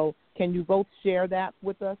 You know, can you both share that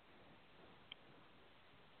with us?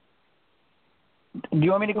 Do you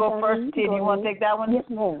want me to go first, Ted? Do you want to take that one? Yes,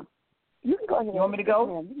 ma'am. You can go ahead. You want me to go?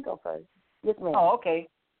 Yes, ma'am. You can go first. Yes, ma'am. Oh, okay.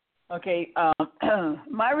 Okay,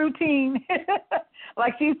 my routine,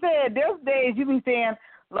 like she said, there's days you be saying,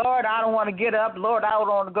 Lord, I don't want to get up. Lord, I don't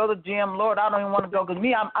want to go to the gym. Lord, I don't even want to go. Because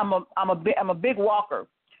me, I'm a big walker,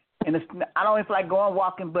 and I don't even feel like going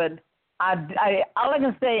walking. But I all I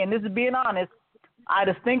can say, and this is being honest, I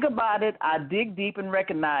just think about it. I dig deep and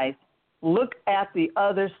recognize, look at the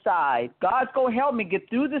other side. God's gonna help me get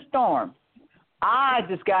through the storm. I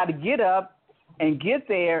just got to get up and get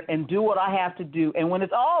there and do what I have to do. And when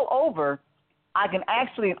it's all over, I can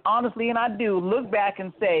actually, honestly, and I do, look back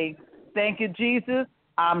and say, thank you, Jesus.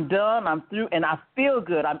 I'm done. I'm through. And I feel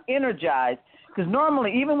good. I'm energized. Because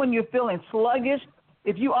normally, even when you're feeling sluggish,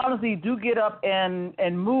 if you honestly do get up and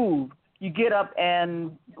move, you get up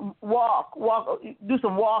and walk, do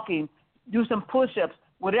some walking, do some push-ups,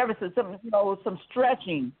 whatever, some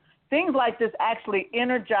stretching. Things like this actually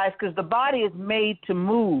energize because the body is made to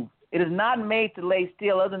move. It is not made to lay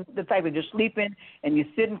still, other than the fact that you're sleeping and you're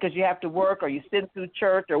sitting because you have to work or you're sitting through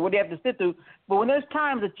church or what you have to sit through. But when there's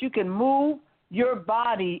times that you can move, your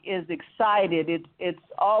body is excited. It's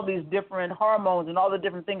all these different hormones and all the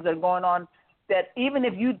different things that are going on that even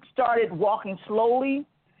if you started walking slowly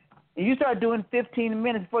and you start doing 15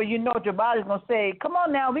 minutes, before you know it, your body's going to say, come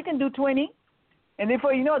on now, we can do 20. And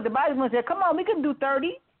before you know it, the body's going to say, come on, we can do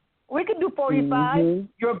 30. We can do 45. Mm-hmm.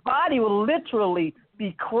 Your body will literally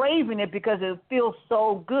be craving it because it feels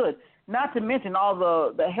so good. Not to mention all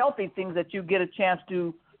the healthy things that you get a chance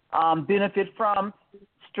to benefit from,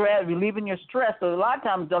 stress, relieving your stress. So a lot of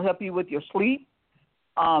times they'll help you with your sleep.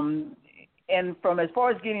 And from as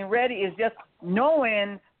far as getting ready is just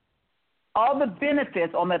knowing all the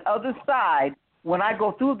benefits on that other side. When I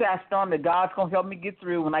go through that storm, that God's going to help me get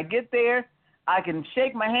through. When I get there, I can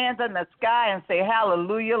shake my hands up in the sky and say,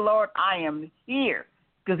 hallelujah, Lord, I am here.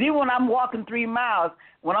 Because even when I'm walking 3 miles,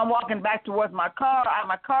 when I'm walking back towards my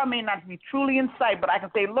car may not be truly in sight, but I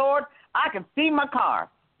can say, Lord, I can see my car.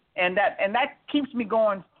 And that keeps me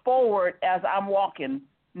going forward as I'm walking,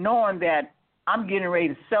 knowing that I'm getting ready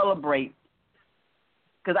to celebrate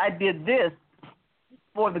because I did this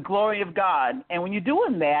for the glory of God. And when you're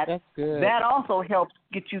doing that, that also helps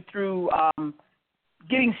get you through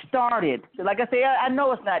getting started. So like I say, I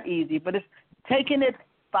know it's not easy, but it's taking it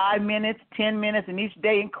 5 minutes, 10 minutes, and each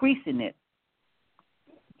day increasing it.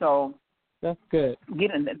 So that's good.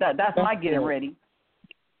 That's my getting good. ready.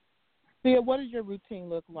 Sia, what does your routine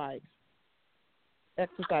look like?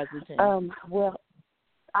 Exercise routine. Well,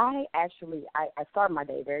 I start my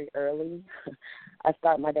day very early. I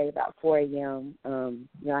start my day about 4 a.m.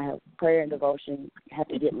 I have prayer and devotion. Have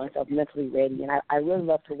to get myself mentally ready, and I really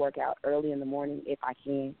love to work out early in the morning if I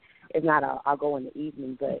can. If not, I'll go in the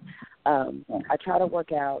evening. But I try to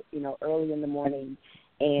work out, early in the morning,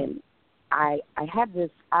 and I have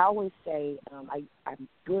this. I always say I'm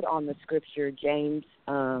good on the scripture, James.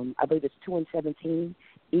 I believe it's 2:17.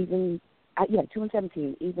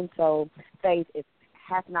 2:17. Even so, faith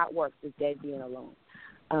hath not worked is dead being alone.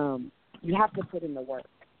 You have to put in the work.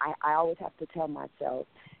 I always have to tell myself,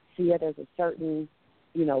 there's a certain,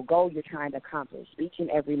 goal you're trying to accomplish. Each and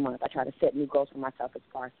every month I try to set new goals for myself as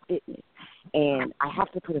far as fitness. And I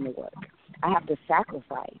have to put in the work. I have to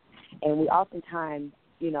sacrifice. And we oftentimes,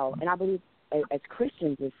 and I believe as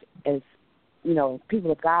Christians, as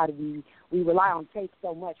people of God, we rely on faith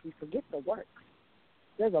so much we forget the work.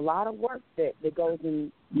 There's a lot of work that goes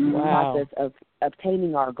in the process of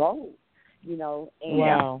obtaining our goals,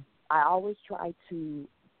 and I always try to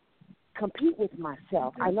compete with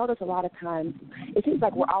myself. I notice a lot of times it seems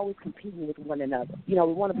like we're always competing with one another. We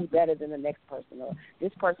want to be better than the next person or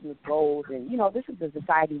this person's goals. And, this is the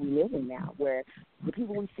society we live in now where the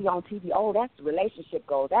people we see on TV, that's relationship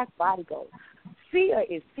goals, that's body goals. Sia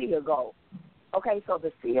is Sia goals. Okay, so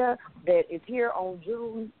the Sia that is here on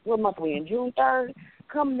June, what month are we in? June 3rd,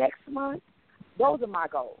 come next month, those are my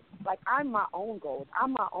goals. Like, I'm my own goals.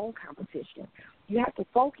 I'm my own competition. You have to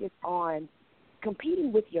focus on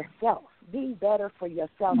competing with yourself, being better for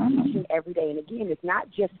yourself each and every day. And, again, it's not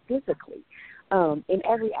just physically, in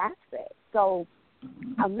every aspect. So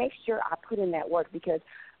I make sure I put in that work because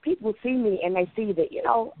people see me and they see that,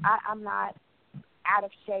 I'm not out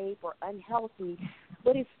of shape or unhealthy,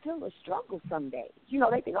 but it's still a struggle some days.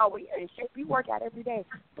 They think, well, you're in shape, you work out every day.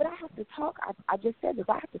 But I have to talk, I just said this,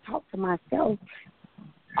 I have to talk to myself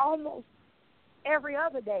almost every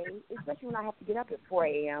other day, especially when I have to get up at 4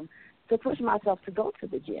 a.m. to push myself to go to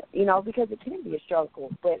the gym, because it can be a struggle.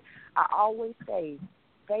 But I always say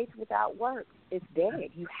faith without work is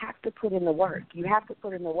dead. You have to put in the work. You have to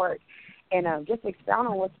put in the work. And just to expound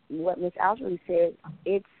on what Ms. Algery said,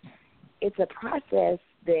 it's a process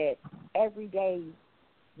that every day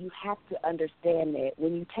you have to understand that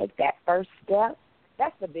when you take that first step,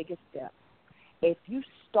 that's the biggest step. If you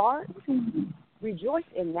start, rejoice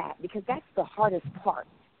in that because that's the hardest part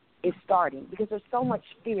is starting because there's so much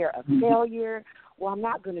fear of failure. Well, I'm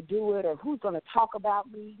not going to do it or who's going to talk about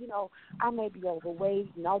me. I may be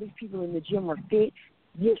overweight and all these people in the gym are fit.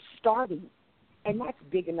 You're starting, and that's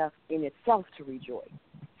big enough in itself to rejoice.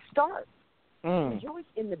 Start. Rejoice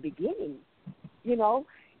in the beginning.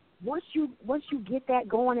 Once you get that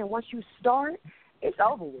going and once you start, it's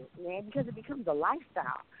over with, man, because it becomes a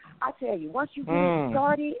lifestyle. I tell you, once you get it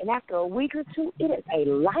started, and after a week or two, it is a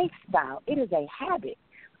lifestyle. It is a habit,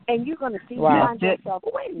 and you're going to see behind yourself.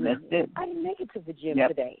 Wait a minute, I didn't make it to the gym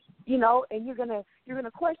today. And you're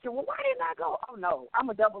gonna question, well, why didn't I go? Oh no, I'm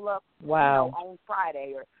gonna double up. On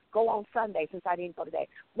Friday or go on Sunday since I didn't go today.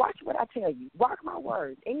 Watch what I tell you. Mark my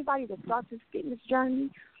words. Anybody that starts this fitness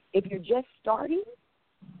journey, if you're just starting,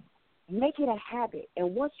 make it a habit.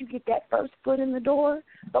 And once you get that first foot in the door,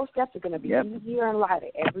 those steps are going to be easier and lighter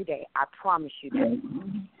every day. I promise you that.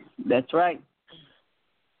 That's right.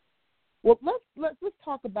 Well, let's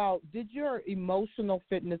talk about, did your emotional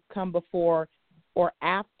fitness come before or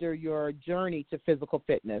after your journey to physical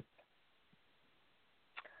fitness?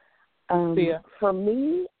 For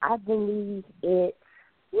me, I believe it.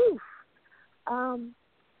 I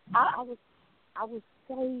was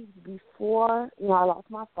saved before I lost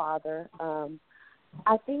my father.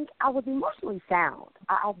 I think I was emotionally sound.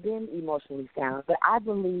 I've been emotionally sound, but I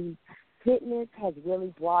believe fitness has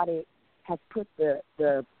really has put the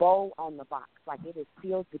bow on the box, like it has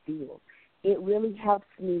sealed the deal. It really helps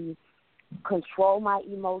me control my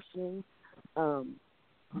emotions,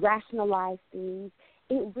 rationalize things.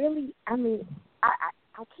 It really, I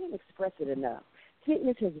can't express it enough.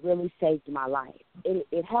 Fitness has really saved my life.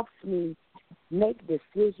 It helps me make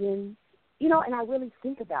decisions, and I really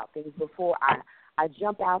think about things before I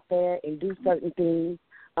jump out there and do certain things,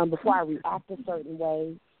 before I react a certain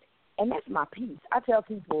way. And that's my peace. I tell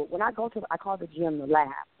people, when I call the gym the lab.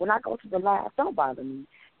 When I go to the lab, don't bother me,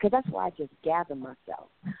 because that's where I just gather myself.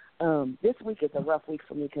 This week is a rough week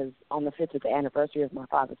for me because on the 5th is the anniversary of my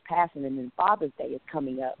father's passing, and then Father's Day is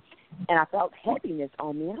coming up. and I felt heaviness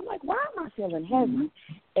on me. And I'm like, why am I feeling heavy?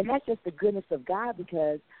 And that's just the goodness of God,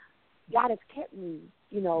 because God has kept me,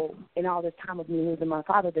 in all this time of me losing my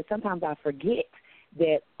father, that sometimes I forget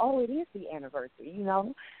that, it is the anniversary,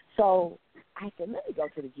 So I said, let me go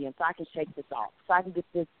to the gym so I can shake this off, so I can get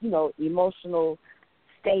this, emotional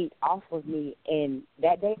state off of me. And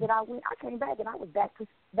that day that I went, I came back and I was back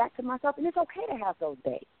to myself. And it's okay to have those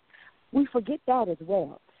days. We forget that as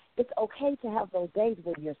well. It's okay to have those days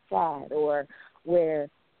where you're sad or where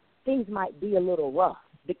things might be a little rough.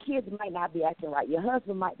 The kids might not be acting right. Your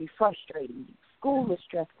husband might be frustrating you. School is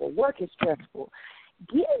stressful. Work is stressful.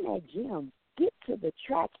 Get in that gym. Get to the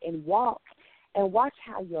track and walk and watch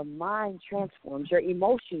how your mind transforms, your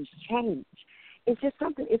emotions change. It's just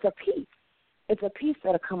something, it's a peace. It's a peace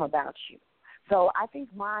that'll come about you. So I think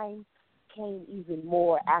mine came even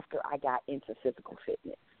more after I got into physical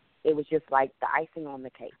fitness. It was just like the icing on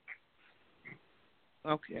the cake.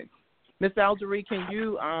 Okay. Ms. Algerie, can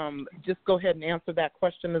you just go ahead and answer that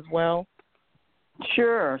question as well?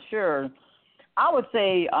 Sure. I would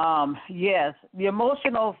say yes. The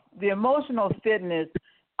emotional fitness,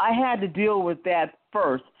 I had to deal with that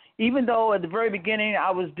first. Even though at the very beginning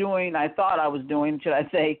I thought I was doing, should I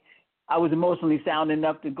say, I was emotionally sound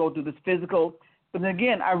enough to go through this physical. But then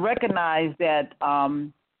again, I recognized that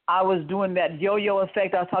I was doing that yo-yo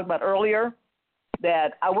effect I was talking about earlier,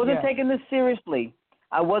 that I wasn't taking this seriously.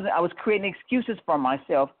 I was creating excuses for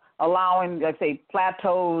myself, allowing, like say,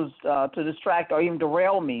 plateaus to distract or even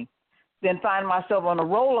derail me. Then find myself on a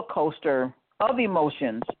roller coaster of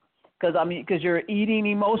emotions, because you're eating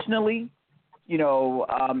emotionally,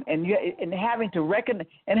 and having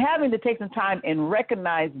to take some time and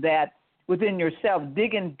recognize that within yourself,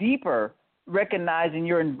 digging deeper, recognizing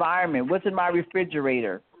your environment, what's in my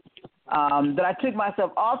refrigerator, that I took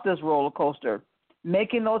myself off this roller coaster,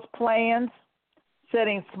 making those plans,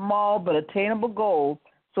 setting small but attainable goals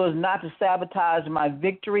so as not to sabotage my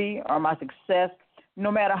victory or my success, no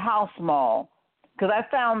matter how small. Because I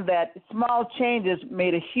found that small changes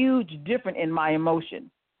made a huge difference in my emotion.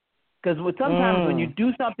 Because sometimes when you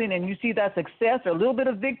do something and you see that success or a little bit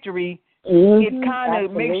of victory, it kind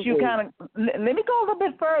of makes you let me go a little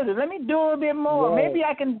bit further. Let me do a little bit more. Yes. Maybe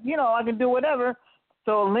I can do whatever.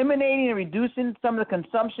 So eliminating and reducing some of the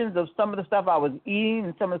consumptions of some of the stuff I was eating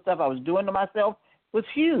and some of the stuff I was doing to myself was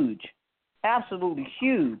huge, absolutely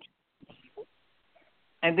huge.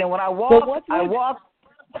 And then when I walked,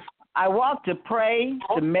 I walked to pray,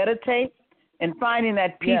 to meditate, and finding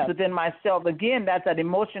that peace within myself. Again, that's that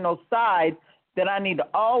emotional side that I need to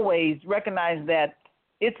always recognize that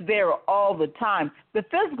it's there all the time. The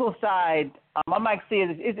physical side, I might say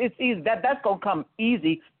it's easy. That's going to come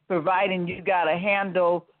easy, providing you got a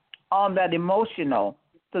handle on that emotional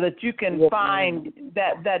so that you can find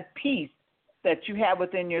that peace that you have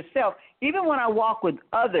within yourself. Even when I walk with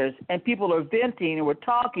others and people are venting and we're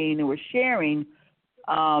talking and we're sharing,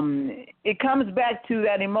 it comes back to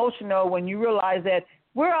that emotional when you realize that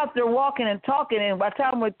we're out there walking and talking, and by the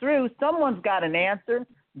time we're through, someone's got an answer.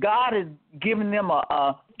 God has given them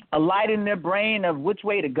a light in their brain of which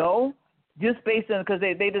way to go, just based on, because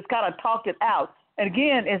they just kind of talked it out. And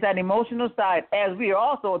again, it's that emotional side, as we are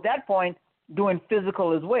also at that point doing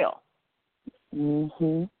physical as well.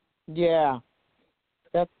 Mhm. Yeah,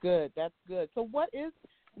 that's good. That's good. So what is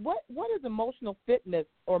emotional fitness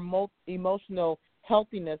or emotional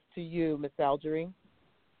healthiness to you, Ms. Algerie?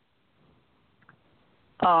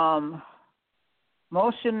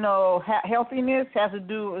 Emotional healthiness has to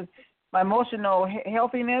do with my emotional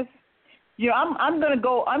healthiness. I'm gonna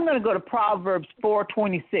go to Proverbs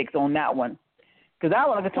 4:26 on that one, because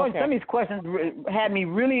like I told you, some of these questions had me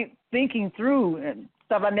really thinking through and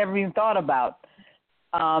stuff I never even thought about.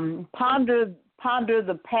 Ponder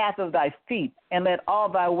the path of thy feet, and let all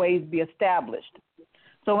thy ways be established.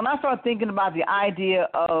 So when I start thinking about the idea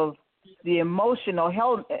of the emotional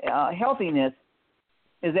healthiness,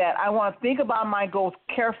 is that I want to think about my goals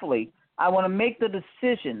carefully. I want to make the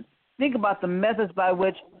decisions. Think about the methods by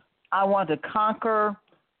which I want to conquer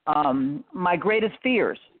my greatest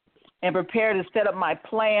fears, and prepare to set up my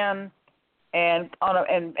plan and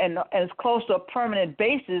as close to a permanent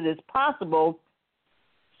basis as possible,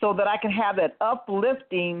 so that I can have that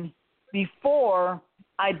uplifting before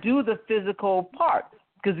I do the physical part.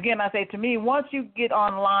 Because again, I say to me, once you get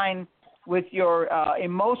online with your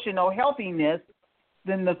emotional healthiness,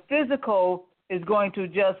 then the physical is going to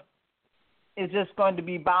just going to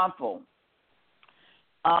be bountiful.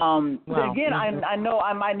 Again, I know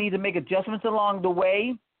I might need to make adjustments along the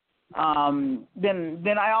way.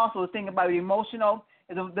 Then I also think about the emotional,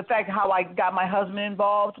 the fact how I got my husband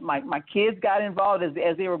involved, my kids got involved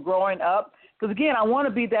as they were growing up, Because, again, I want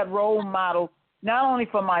to be that role model not only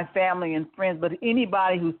for my family and friends, but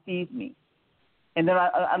anybody who sees me. And then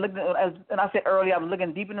I looked at, and I said earlier, I was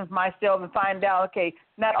looking deep into myself and find out, okay,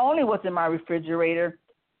 not only what's in my refrigerator,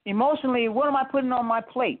 emotionally, what am I putting on my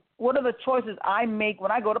plate? What are the choices I make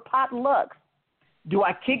when I go to potlucks? Do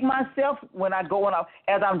I kick myself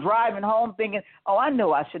as I'm driving home thinking, oh, I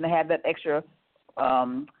know I shouldn't have had that extra,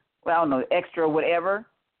 extra whatever?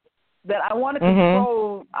 That I want to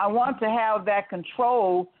control. I want to have that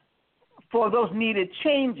control for those needed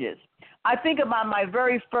changes. I think about my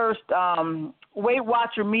very first Weight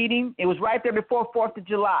Watcher meeting. It was right there before 4th of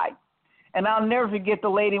July. And I'll never forget the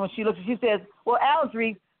lady when she looks, she says, well,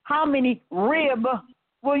 Aldrey, how many rib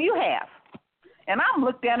will you have? And I'm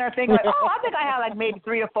looking down there thinking, I think I have like maybe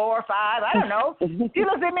 3 or 4 or 5. I don't know. She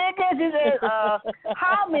looks at me again. She says,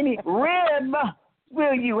 how many rib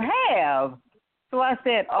will you have? So I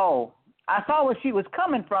said, I saw where she was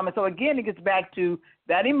coming from. And so, again, it gets back to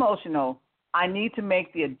that emotional. I need to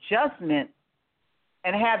make the adjustment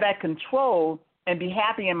and have that control and be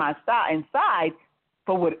happy inside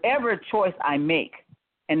for whatever choice I make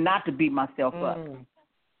and not to beat myself up.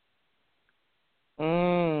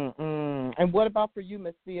 And what about for you,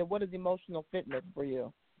 Miss Thea? What is emotional fitness for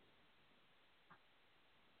you?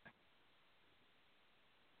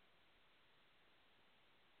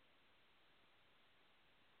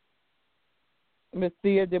 Miss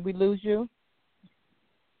Thea, did we lose you?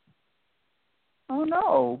 Oh,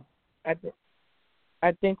 no.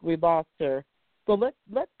 I think we lost her. So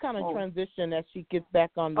let's kind of transition as she gets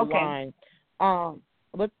back on the line.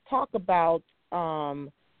 Let's talk about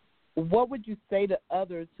what would you say to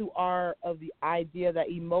others who are of the idea that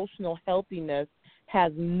emotional healthiness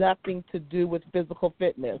has nothing to do with physical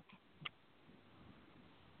fitness?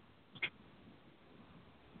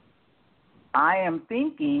 I am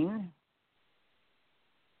thinking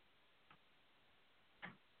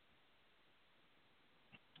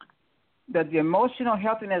that the emotional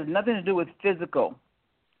healthiness has nothing to do with physical.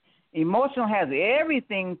 Emotional has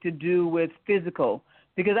everything to do with physical,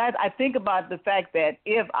 because I think about the fact that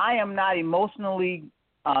if I am not emotionally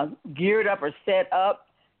geared up or set up,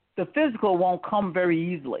 the physical won't come very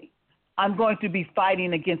easily. I'm going to be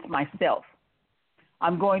fighting against myself.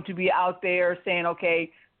 I'm going to be out there saying, okay,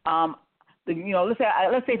 let's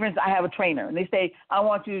say, for instance, I have a trainer, and they say, I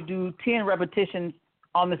want you to do 10 repetitions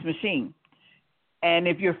on this machine. And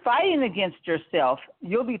if you're fighting against yourself,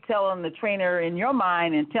 you'll be telling the trainer in your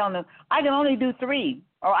mind and telling them, I can only do 3,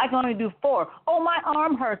 or I can only do 4. Oh, my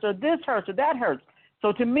arm hurts, or this hurts, or that hurts.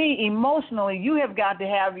 So to me, emotionally, you have got to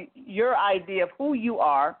have your idea of who you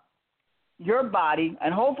are, your body,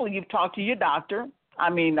 and hopefully you've talked to your doctor.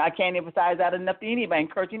 I mean, I can't emphasize that enough to anybody,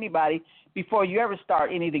 encourage anybody, before you ever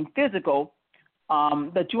start anything physical,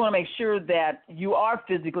 that you want to make sure that you are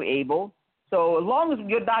physically able. So as long as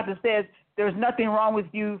your doctor says there's nothing wrong with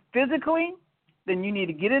you physically, then you need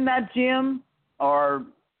to get in that gym or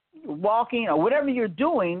walking or whatever you're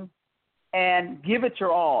doing and give it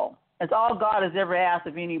your all. That's all God has ever asked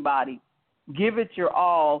of anybody. Give it your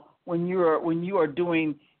all when you are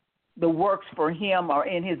doing the works for Him or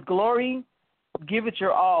in His glory. Give it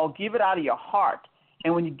your all. Give it out of your heart.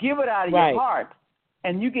 And when you give it out of your heart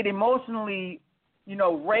and you get emotionally,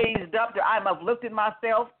 raised up, I'm uplifted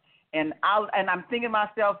myself, and I'm thinking to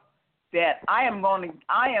myself that I am going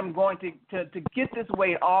to get this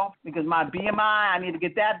weight off, because my BMI, I need to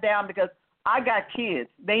get that down, because I got kids.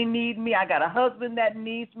 They need me. I got a husband that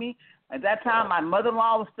needs me. At that time, my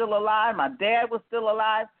mother-in-law was still alive. My dad was still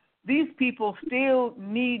alive. These people still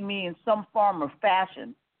need me in some form or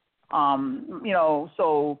fashion. And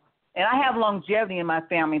I have longevity in my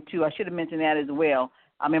family, too. I should have mentioned that as well.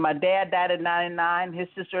 I mean, my dad died at 99, his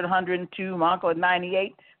sister at 102, my uncle at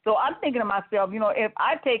 98. So I'm thinking to myself, if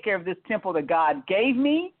I take care of this temple that God gave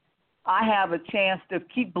me, I have a chance to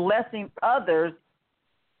keep blessing others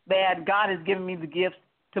that God has given me the gifts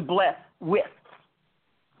to bless with.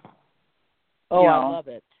 Oh, I love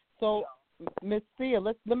it. So, Miss Thea,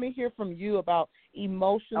 let me hear from you about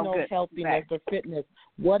emotional healthiness or fitness.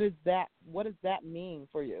 What does that mean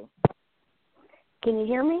for you? Can you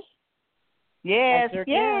hear me? Yes. Sure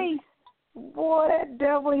Yay. Boy, that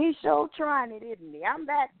devil, he's sure trying it, isn't he? I'm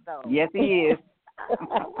back, though. Yes, he is.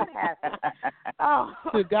 What happened? Oh.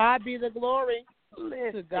 To God be the glory.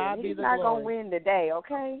 Listen, to God be he's the not glory. going to win today,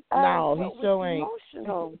 okay? No, he sure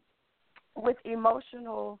ain't. With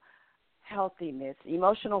emotional healthiness,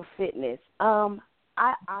 emotional fitness,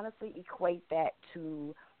 I honestly equate that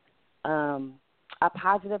to a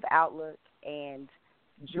positive outlook and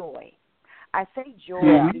joy. I say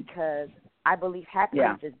joy because I believe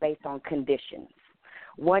happiness is based on conditions.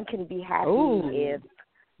 One can be happy if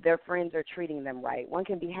their friends are treating them right. One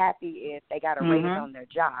can be happy if they got a raise on their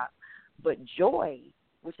job. But joy,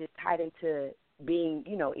 which is tied into being,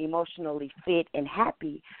 emotionally fit and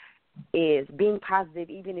happy, is being positive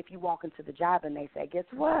even if you walk into the job and they say, guess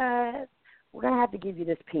what? We're going to have to give you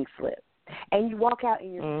this pink slip. And you walk out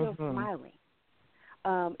and you're still smiling.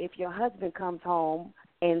 If your husband comes home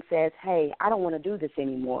and says, hey, I don't want to do this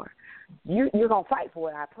anymore, you're going to fight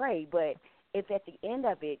for it, I pray. But if at the end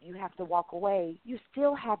of it you have to walk away, you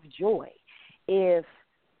still have joy. If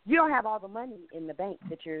you don't have all the money in the bank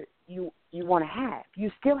that you want to have,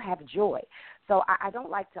 you still have joy. So I don't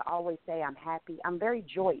like to always say I'm happy. I'm very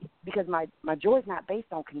joyous because my joy is not based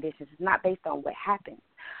on conditions. It's not based on what happens.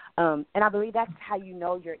 And I believe that's how you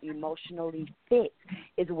know you're emotionally fit,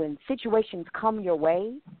 is when situations come your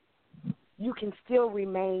way, you can still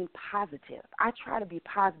remain positive. I try to be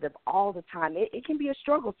positive all the time. It can be a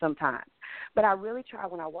struggle sometimes, but I really try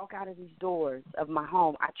when I walk out of these doors of my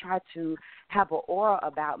home, I try to have an aura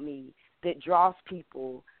about me that draws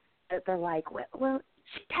people, that they're like, well,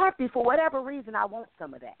 she's happy for whatever reason. I want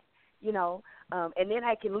some of that, and then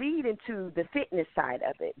I can lead into the fitness side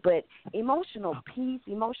of it. But emotional peace,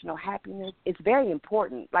 emotional happiness is very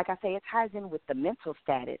important. Like I say, it ties in with the mental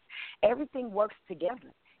status. Everything works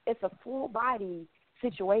together. It's a full body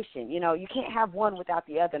situation. You can't have one without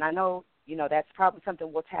the other. And I know, that's probably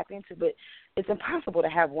something we'll tap into, but it's impossible to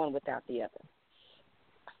have one without the other.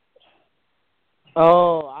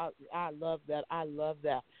 Oh, I love that. I love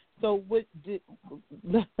that. So what did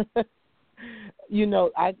that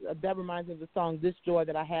reminds me of the song, This Joy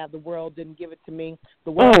That I Have, the world didn't give it to me.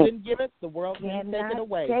 The world didn't give it, the world can't take it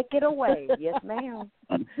away. Take it away. Yes, ma'am.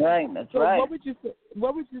 That's right. So right. What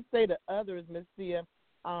would you say to others, Ms. Sia?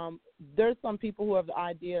 There's some people who have the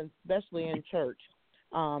idea, especially in church,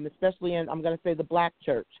 especially in, I'm going to say, the black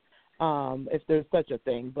church, if there's such a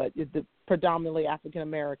thing, but it's predominantly African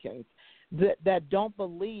Americans, that don't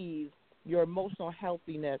believe your emotional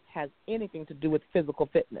healthiness has anything to do with physical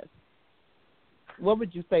fitness. What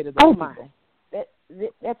would you say to those people?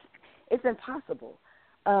 It's impossible.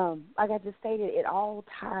 Like I just stated, it all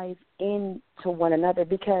ties into one another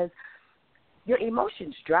because your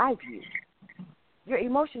emotions drive you. Your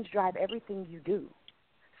emotions drive everything you do.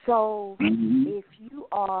 So if you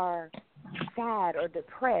are sad or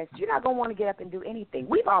depressed, you're not going to want to get up and do anything.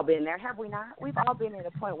 We've all been there, have we not? We've all been at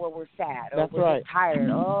a point where we're sad or we're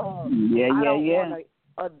tired. Oh, I don't want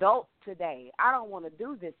to adult today. I don't want to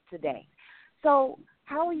do this today. So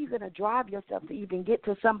how are you going to drive yourself to even get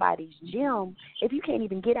to somebody's gym if you can't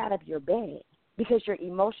even get out of your bed because you're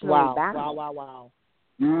emotionally bound? Wow.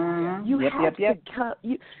 You have to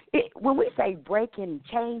when we say breaking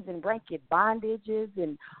chains and breaking bondages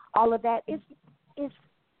and all of that, it's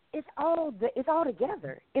all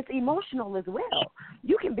together. It's emotional as well.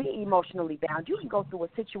 You can be emotionally bound. You can go through a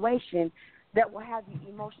situation that will have you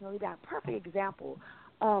emotionally bound. Perfect example.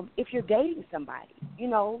 If you're dating somebody,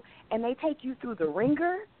 and they take you through the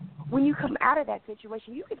ringer, when you come out of that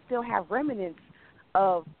situation, you can still have remnants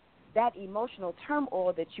of that emotional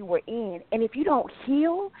turmoil that you were in. And if you don't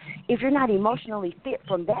heal, if you're not emotionally fit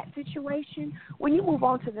from that situation, when you move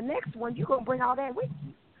on to the next one, you're going to bring all that with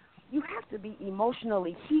you. You have to be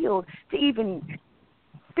emotionally healed to even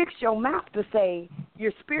fix your mouth to say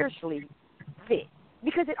you're spiritually fit,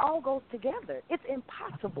 because it all goes together. It's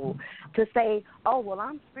impossible to say, oh, well,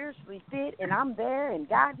 I'm spiritually fit and I'm there and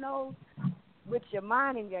God knows, with your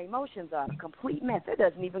mind and your emotions are a complete mess. It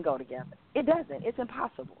doesn't even go together. It doesn't. It's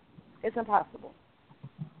impossible. It's impossible.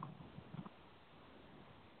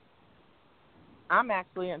 I'm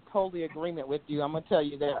actually in totally agreement with you. I'm going to tell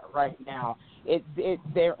you that right now.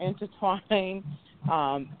 They're intertwined,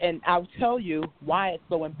 and I'll tell you why it's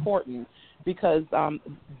so important, because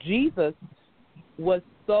Jesus was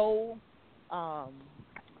so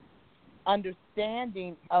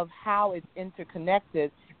understanding of how it's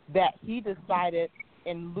interconnected that he decided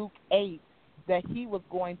in Luke 8 that he was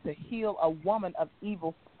going to heal a woman of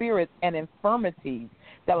evil spirits and infirmities.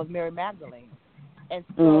 That was Mary Magdalene. And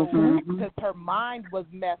so, because her mind was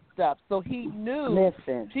messed up, so he knew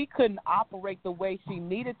she couldn't operate the way she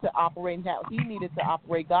needed to operate and how he needed to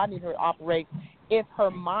operate, God needed her to operate, if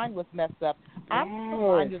her mind was messed up. I'm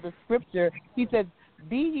reminded of the scripture. He said,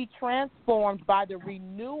 be ye transformed by the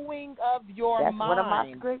renewing of your mind. That's one of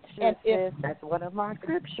my scriptures. That's one of my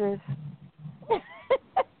scriptures.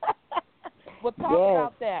 We'll talk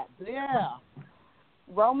about that. Yeah.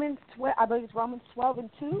 Romans 12, I believe it's Romans 12 and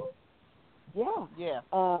 2. Yeah.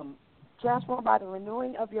 Transformed by the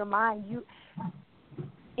renewing of your mind.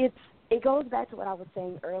 It goes back to what I was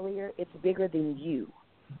saying earlier. It's bigger than you.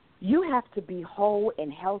 You have to be whole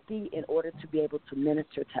and healthy in order to be able to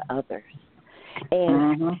minister to others.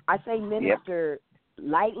 And I say minister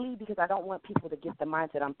lightly because I don't want people to get the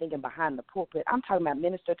mindset I'm thinking behind the pulpit. I'm talking about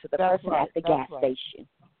minister to the person at the gas station.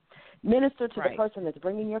 Minister to the person that's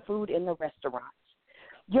bringing your food in the restaurant.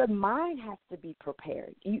 Your mind has to be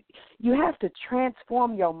prepared. You have to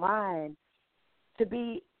transform your mind to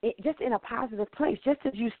be just in a positive place, just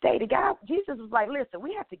as you stated. God, Jesus was like, listen,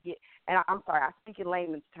 we have to get, and I'm sorry, I speak in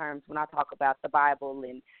layman's terms when I talk about the Bible,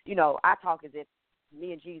 and, I talk as if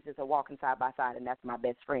me and Jesus are walking side by side, and that's my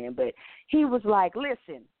best friend. But he was like,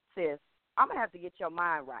 listen, sis, I'm going to have to get your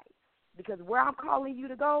mind right, because where I'm calling you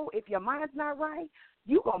to go, if your mind's not right,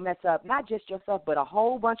 you're going to mess up not just yourself, but a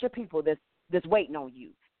whole bunch of people that's waiting on you.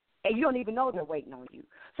 And you don't even know they're waiting on you.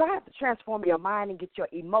 So I have to transform your mind and get your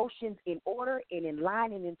emotions in order and in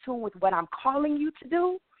line and in tune with what I'm calling you to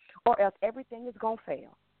do, or else everything is going to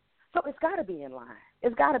fail. So it's got to be in line.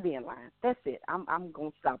 It's got to be in line. That's it. I'm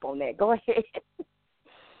going to stop on that. Go ahead.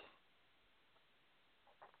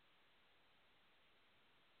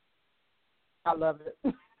 I love it.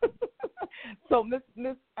 So, Miss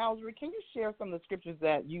Aldry, can you share some of the scriptures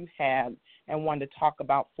that you had and wanted to talk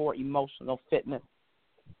about for emotional fitness?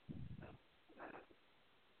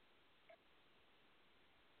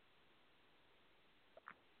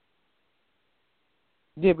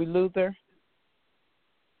 Did we lose her?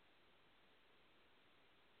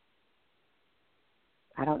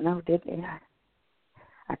 I don't know.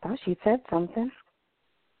 I thought she said something.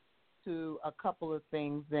 To a couple of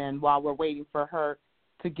things then while we're waiting for her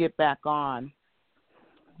to get back on.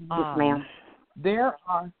 Yes, ma'am.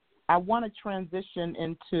 I want to transition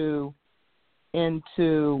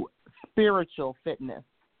into spiritual fitness.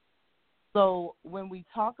 So when we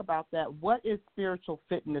talk about that, what is spiritual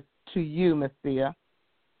fitness to you, Miss Thea?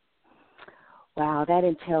 Wow, that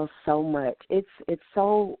entails so much. It's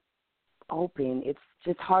so open. It's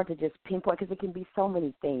just hard to just pinpoint because it can be so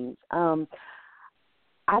many things.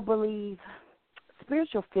 I believe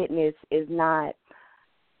spiritual fitness is not.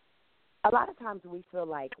 A lot of times we feel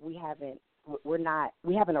like we haven't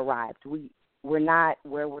arrived. We're not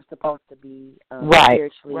where we're supposed to be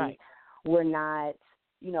spiritually. Right. We're not,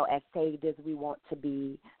 as saved as we want to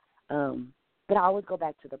be. But I always go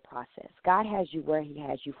back to the process. God has you where he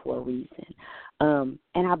has you for a reason.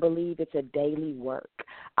 And I believe it's a daily work.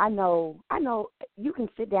 I know you can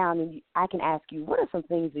sit down and I can ask you, what are some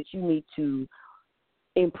things that you need to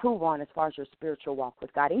improve on as far as your spiritual walk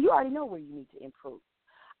with God? And you already know where you need to improve.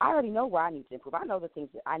 I already know where I need to improve. I know the things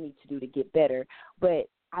that I need to do to get better. But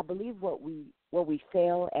I believe what we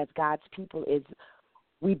fail as God's people is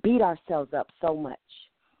we beat ourselves up so much.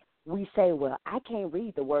 We say, well, I can't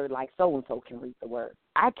read the word like so-and-so can read the word.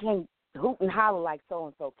 I can't hoot and holler like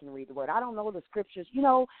so-and-so can read the word. I don't know the scriptures.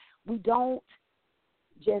 We don't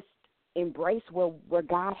just embrace where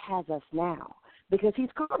God has us now, because he's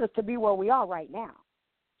called us to be where we are right now.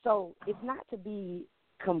 So it's not to be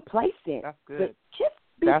complacent, but just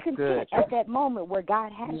be content at that moment where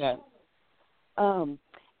God has you.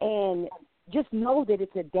 And just know that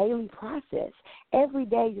it's a daily process. Every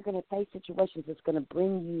day you're going to face situations that's going to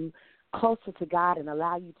bring you closer to God and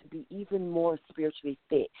allow you to be even more spiritually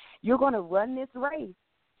fit. You're going to run this race.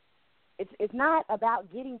 It's not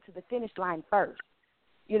about getting to the finish line first.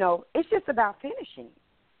 It's just about finishing.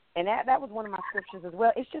 And that was one of my scriptures as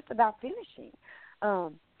well. It's just about finishing.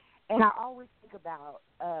 And I always think about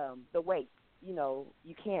the weights.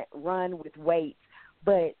 You can't run with weights,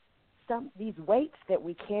 but these weights that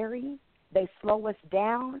we carry, they slow us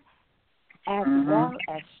down as well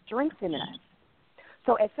as strengthen us.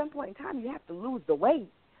 So at some point in time, you have to lose the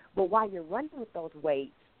weight. But while you're running with those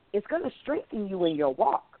weights, it's going to strengthen you in your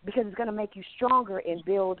walk, because it's going to make you stronger and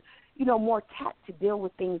build, more tact to deal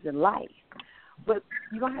with things in life. But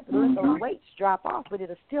you're going to have to let those weights drop off, but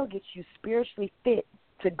it'll still get you spiritually fit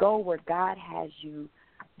to go where God has you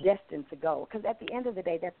destined to go. Because at the end of the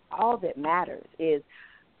day, that's all that matters is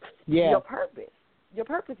your purpose. Your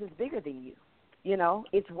purpose is bigger than you.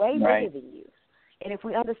 It's way bigger than you. And if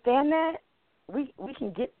we understand that, we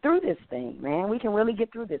can get through this thing, man. We can really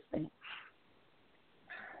get through this thing.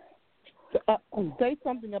 Say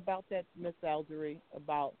something about that, Miss Aldry,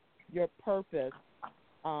 about your purpose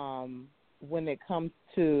when it comes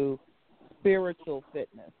to spiritual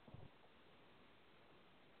fitness.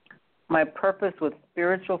 My purpose with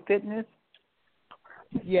spiritual fitness?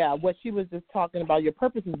 Yeah, what she was just talking about. Your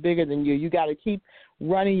purpose is bigger than you. You got to keep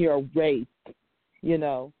running your race,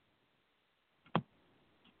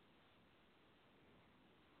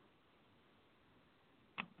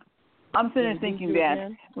 I'm sitting there thinking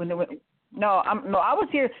that I was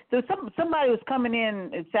here. So somebody was coming in.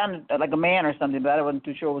 It sounded like a man or something, but I wasn't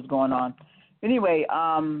too sure what was going on. Anyway,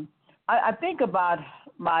 I think about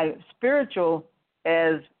my spiritual,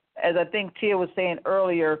 as I think Tia was saying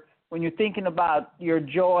earlier, when you're thinking about your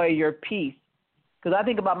joy, your peace, because I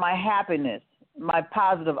think about my happiness, my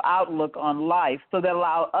positive outlook on life, so that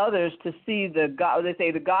allow others to see the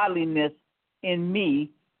godliness in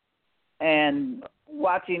me, and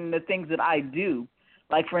watching the things that I do.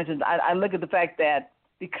 Like, for instance, I look at the fact that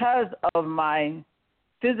because of my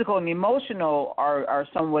physical and emotional are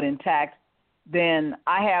somewhat intact, then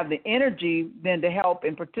I have the energy then to help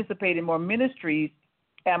and participate in more ministries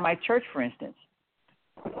at my church, for instance.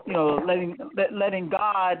 You know, letting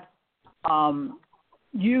God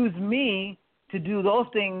use me to do those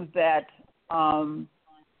things that, of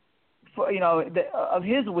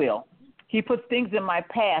His will. He puts things in my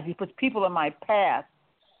path. He puts people in my path,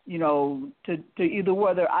 to either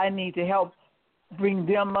whether I need to help bring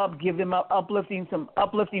them up, give them some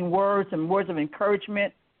uplifting words, some words of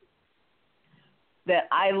encouragement, that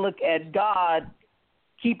I look at God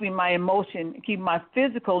keeping my emotion, keeping my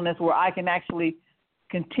physicalness where I can actually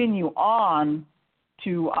continue on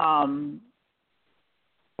to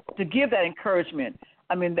give that encouragement.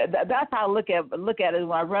 I mean, that's how I look at it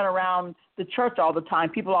when I run around the church all the time.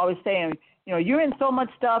 People always saying, you're in so much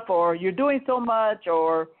stuff, or you're doing so much,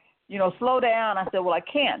 or, slow down. I said, well, I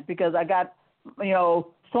can't, because I got,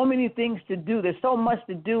 so many things to do. There's so much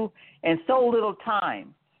to do and so little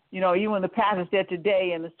time. Even the pastor said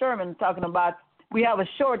today in the sermon, talking about we have a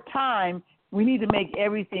short time. We need to make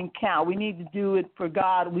everything count. We need to do it for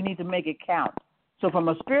God. We need to make it count. So from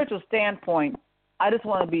a spiritual standpoint, I just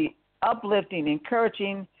want to be uplifting,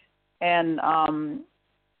 encouraging, and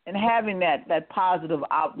having that positive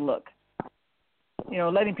outlook.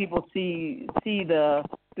 Letting people see the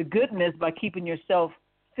goodness by keeping yourself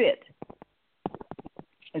fit.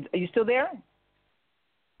 Are you still there?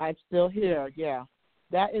 I'm still here, yeah.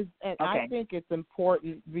 That is, and okay. I think it's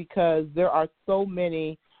important because there are so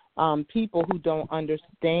many people who don't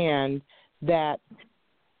understand that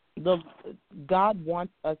God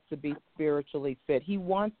wants us to be spiritually fit. He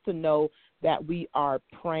wants to know that we are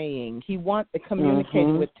praying. He wants to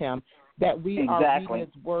communicate with Him, that we are reading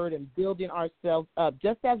His Word and building ourselves up.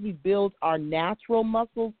 Just as we build our natural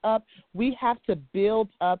muscles up, we have to build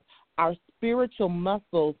up our spiritual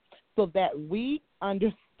muscles so that we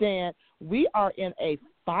understand we are in a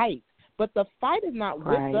fight. But the fight is not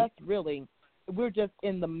with us, really. We're just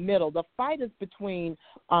in the middle. The fight is between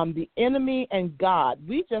the enemy and God.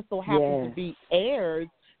 We just so happen to be heirs,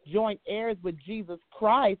 joint heirs with Jesus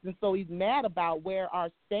Christ, and so He's mad about where our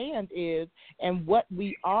stand is and what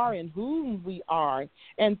we are and whom we are.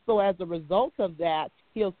 And so as a result of that,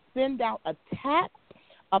 He'll send out attacks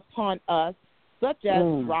upon us, such as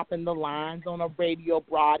dropping the lines on a radio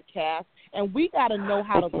broadcast, and we got to know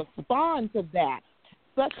how to respond to that.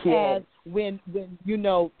 Such as when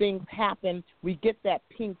things happen, we get that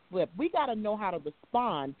pink slip. We got to know how to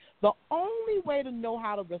respond. The only way to know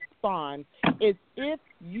how to respond is if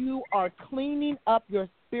you are cleaning up your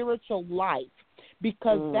spiritual life,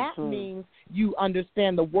 because that means you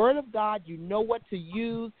understand the Word of God, you know what to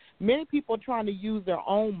use. Many people are trying to use their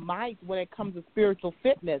own might when it comes to spiritual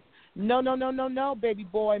fitness. No, baby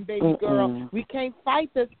boy and baby girl. We can't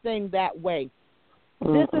fight this thing that way.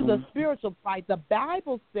 This is a spiritual fight. The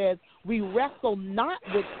Bible says we wrestle not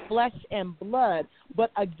with flesh and blood, but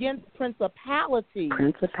against principalities,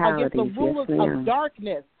 against the rulers of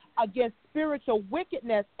darkness, against spiritual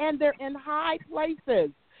wickedness, and they're in high places.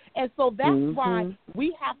 And so that's why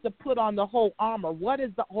we have to put on the whole armor. What is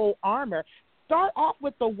the whole armor? Start off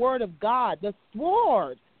with the Word of God, the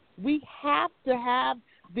sword. We have to have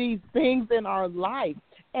these things in our life,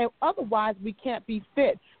 and otherwise we can't be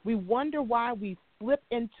fit. We wonder why we slip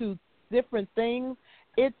into different things.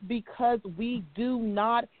 It's because we do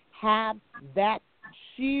not have that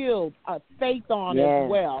shield of faith on as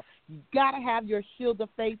well. You got to have your shield of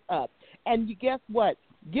faith up. And you guess what?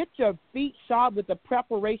 Get your feet shod with the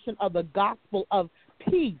preparation of the gospel of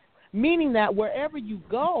peace, meaning that wherever you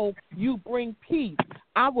go, you bring peace.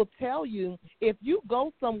 I will tell you, if you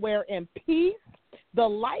go somewhere in peace, the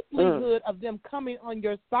likelihood of them coming on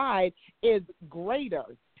your side is greater.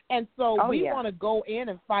 And so we want to go in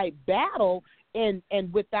and fight battle and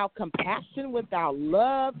without compassion, without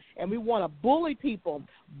love, and we want to bully people.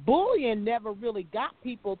 Bullying never really got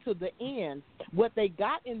people to the end. What they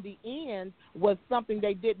got in the end was something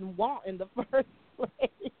they didn't want in the first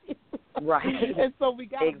place. Right. And so we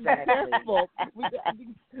got to be careful.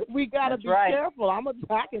 We got to be careful.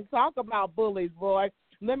 I can talk about bullies, boy.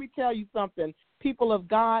 Let me tell you something. People of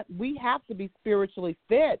God, we have to be spiritually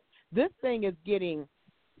fit. This thing is getting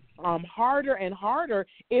harder and harder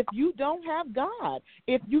if you don't have God,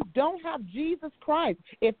 if you don't have Jesus Christ,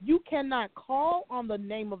 if you cannot call on the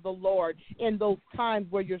name of the Lord in those times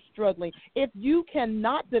where you're struggling, if you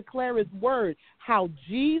cannot declare his word, how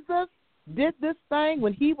Jesus did this thing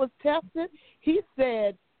when he was tested. He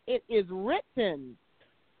said, "It is written."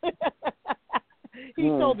 He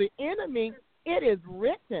told the enemy, "It is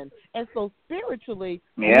written." And so spiritually,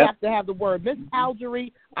 we have to have the word. Miss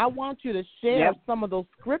Algerie, I want you to share some of those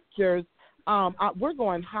scriptures. We're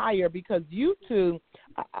going higher because you two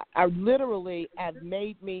are literally have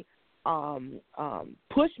made me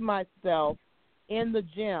push myself in the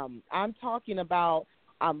gym. I'm talking about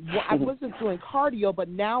I wasn't doing cardio, but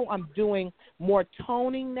now I'm doing more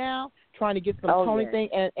toning now, trying to get some toning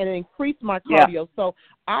thing and increase my cardio. So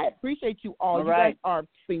I appreciate you all. You guys are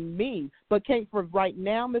helping me. But for right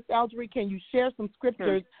now, Miss Algerie, can you share some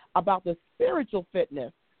scriptures about the spiritual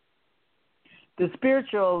fitness? The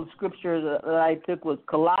spiritual scripture that I took was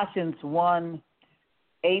Colossians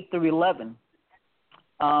 1:8-11.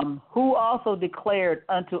 Who also declared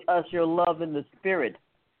unto us your love in the Spirit.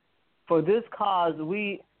 For this cause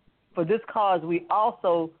we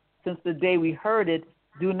also, since the day we heard it,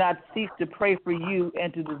 do not cease to pray for you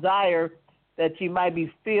and to desire that you might be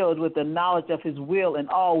filled with the knowledge of his will and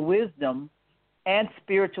all wisdom and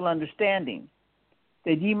spiritual understanding,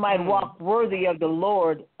 that ye might walk worthy of the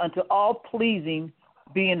Lord unto all pleasing,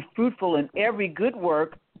 being fruitful in every good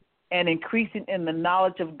work and increasing in the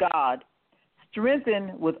knowledge of God,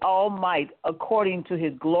 strengthened with all might according to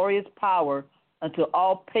his glorious power, unto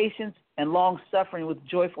all patience and long-suffering with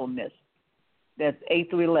joyfulness. That's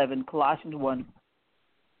 8-11, Colossians 1.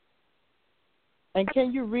 And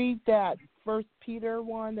can you read that 1 Peter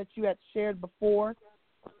one that you had shared before?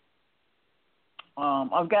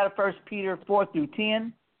 I've got a 1 Peter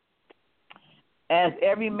 4-10. As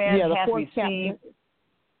every man hath received,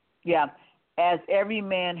 as every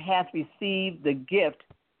man hath received the gift,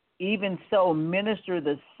 even so minister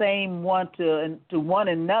the same one to one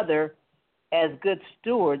another as good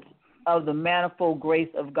stewards of the manifold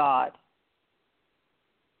grace of God.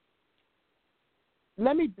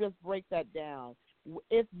 Let me just break that down.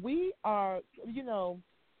 If we are,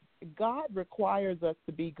 God requires us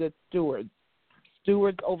to be good stewards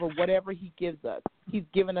over whatever he gives us. He's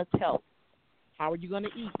given us health. How are you going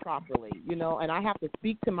to eat properly? And I have to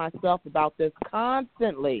speak to myself about this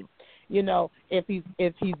constantly. If he's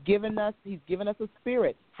given us a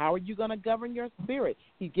spirit, how are you going to govern your spirit?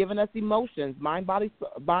 He's given us emotions, mind, body,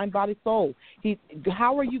 soul.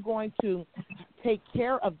 How are you going to take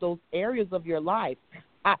care of those areas of your life?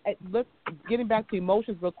 Let's getting back to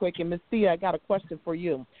emotions real quick. And Miss Thea, I got a question for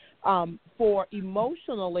you. For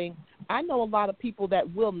emotionally, I know a lot of people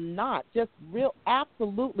that will not,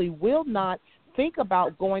 absolutely will not think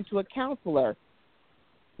about going to a counselor.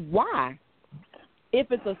 Why? If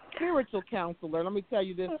it's a spiritual counselor, let me tell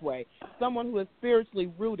you this way, someone who is spiritually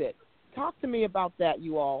rooted. Talk to me about that,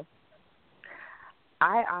 you all.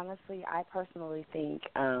 I personally think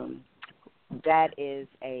that is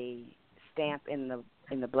a stamp in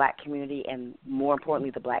the black community and, more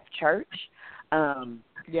importantly, the black church.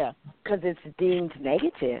 Because it's deemed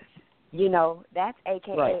negative. That's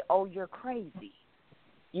AKA, oh, you're crazy.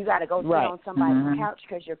 You got to go sit on somebody's couch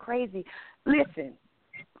because you're crazy. Listen.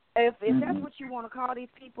 If that's what you want to call these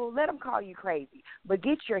people, let them call you crazy. But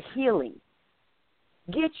get your healing.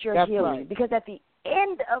 Get your healing. Right. Because at the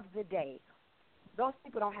end of the day, those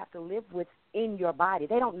people don't have to live within your body.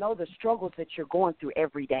 They don't know the struggles that you're going through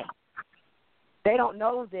every day. They don't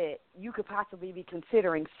know that you could possibly be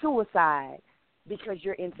considering suicide because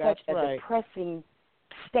you're in such a depressing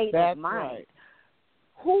state of mind. Right.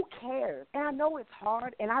 Who cares? And I know it's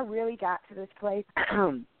hard, and I really got to this place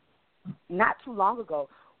not too long ago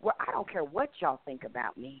where I don't care what y'all think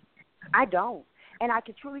about me. I don't. And I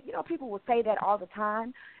can truly, people would say that all the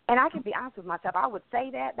time, and I can be honest with myself. I would say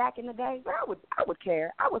that back in the day, but I would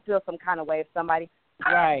care. I would feel some kind of way if somebody,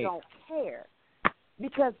 I don't care.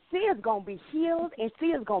 Because Sia's going to be healed and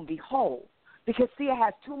Sia's going to be whole because Sia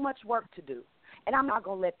has too much work to do. And I'm not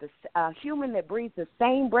going to let the human that breathes the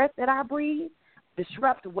same breath that I breathe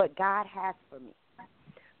disrupt what God has for me.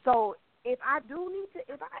 So if I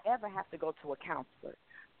ever have to go to a counselor,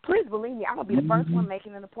 please believe me, I'm going to be the first one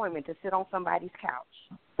making an appointment to sit on somebody's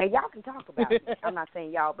couch. And y'all can talk about me. I'm not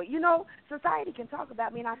saying y'all, but, society can talk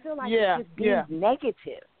about me, and I feel like it's just deemed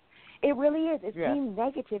negative. It really is. It's deemed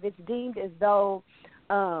negative. It's deemed as though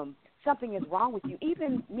something is wrong with you.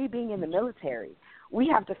 Even me being in the military, we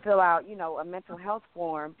have to fill out, a mental health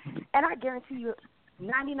form, and I guarantee you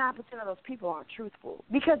 99% of those people aren't truthful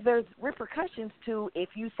because there's repercussions to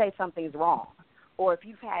if you say something's wrong or if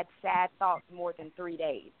you've had sad thoughts more than 3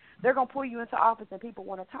 days. They're going to pull you into office and people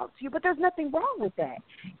want to talk to you, but there's nothing wrong with that.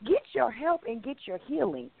 Get your help and get your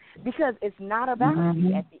healing, because it's not about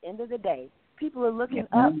you at the end of the day. People are looking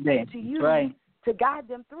up to you to guide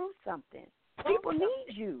them through something. People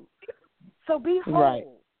need you. So be whole. Right.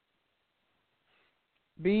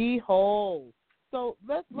 Be whole. So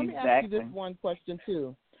let me ask you this one question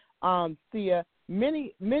too. Sia,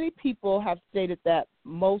 many people have stated that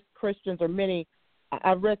most Christians, or many,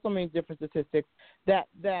 I've read so many different statistics, that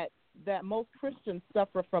most Christians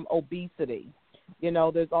suffer from obesity. You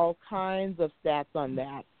know, there's all kinds of stats on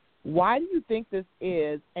that. Why do you think this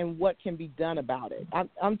is, and what can be done about it?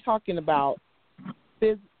 I'm talking about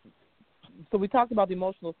this. So we talked about the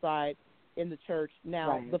emotional side in the church.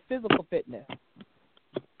 Now, the physical fitness.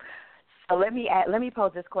 So let me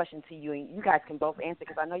pose this question to you, and you guys can both answer,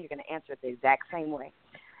 because I know you're going to answer it the exact same way.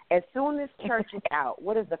 As soon as church is out,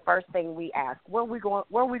 what is the first thing we ask? Where are we going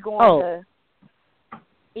to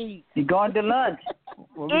eat? You're going to lunch.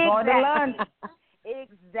 We're going to lunch.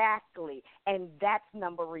 Exactly. And that's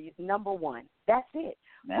number one. That's it.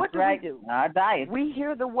 That's what do right. we do? Our diet. We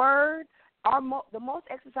hear the word. The most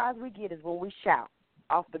exercise we get is when we shout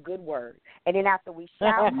off the good word. And then after we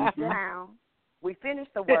shout down, we finish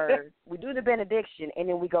the word, we do the benediction, and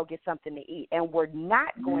then we go get something to eat. And we're not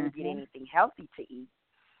going to get anything healthy to eat.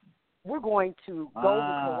 We're going to Golden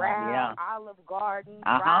Corral, Olive Garden,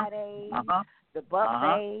 Friday, the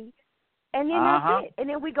buffet, and then that's it. And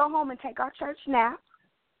then we go home and take our church nap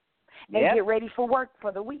and get ready for work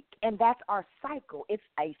for the week. And that's our cycle. It's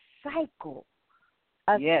a cycle.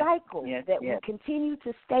 Cycle that we continue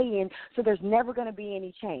to stay in, so there's never going to be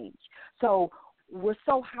any change. So we're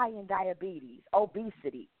so high in diabetes,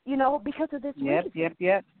 obesity, because of this reason.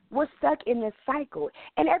 Yep. We're stuck in this cycle,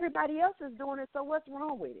 and everybody else is doing it, so what's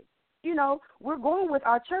wrong with it? We're going with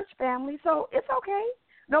our church family, so it's okay.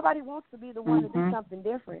 Nobody wants to be the one to do something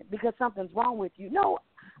different because something's wrong with you. No,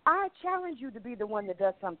 I challenge you to be the one that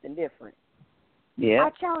does something different. Yeah. I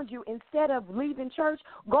challenge you, instead of leaving church,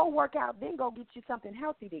 go work out, then go get you something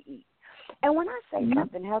healthy to eat. And when I say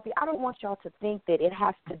something healthy, I don't want y'all to think that it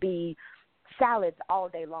has to be salads all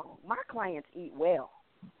day long. My clients eat well.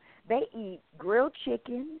 They eat grilled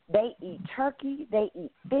chicken, they eat turkey, they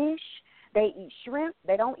eat fish, they eat shrimp,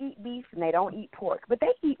 they don't eat beef, and they don't eat pork, but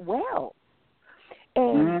they eat well.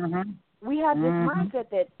 And we have this mindset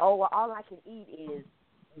that, all I can eat is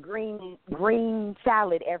green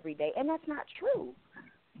salad every day, and that's not true.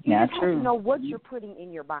 You just have to know what you're putting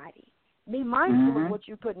in your body. Be mindful of what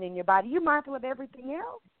you're putting in your body. You're mindful of everything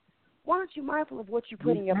else. Why aren't you mindful of what you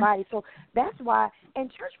put in your body? So that's why, and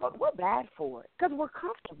church folk, we're bad for it because we're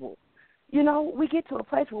comfortable. We get to a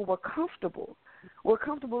place where we're comfortable. We're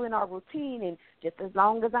comfortable in our routine, and just as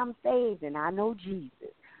long as I'm saved and I know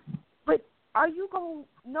Jesus. But are you going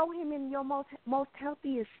to know him in your most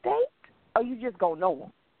healthiest state, or you just going to know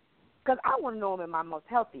him? Because I want to know him in my most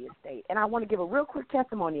healthiest state. And I want to give a real quick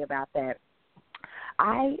testimony about that.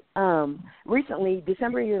 I recently,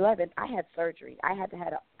 December 11th, I had surgery. I had to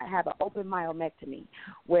have an open myomectomy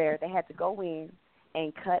where they had to go in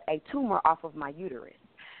and cut a tumor off of my uterus.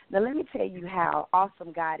 Now, let me tell you how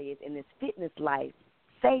awesome God is, in this fitness life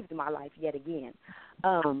saved my life yet again.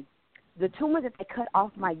 The tumor that they cut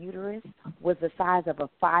off my uterus was the size of a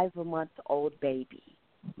 5-month-old baby.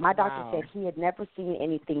 My doctor said he had never seen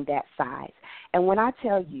anything that size. And when I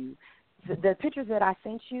tell you, the pictures that I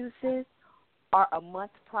sent you, sis, are a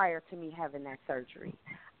month prior to me having that surgery.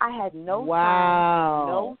 I had no signs,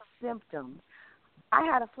 no symptoms. I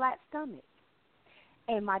had a flat stomach.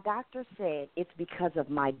 And my doctor said it's because of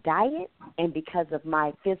my diet and because of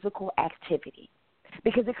my physical activity,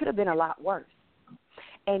 because it could have been a lot worse.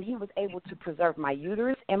 And he was able to preserve my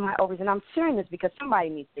uterus and my ovaries. And I'm sharing this because somebody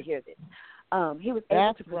needs to hear this. He was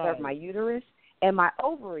able to preserve my uterus and my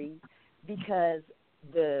ovaries because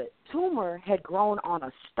the tumor had grown on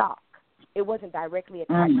a stalk. It wasn't directly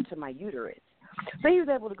attached to my uterus. So he was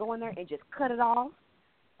able to go in there and just cut it off.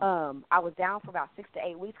 I was down for about 6 to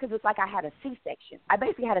 8 weeks because it's like I had a C-section. I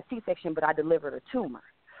basically had a C-section, but I delivered a tumor.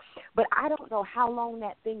 But I don't know how long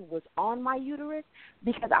that thing was on my uterus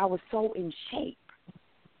because I was so in shape.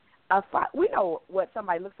 We know what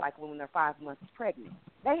somebody looks like when they're 5 months pregnant.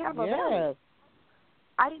 They have a belly.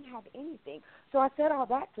 I didn't have anything. So I said all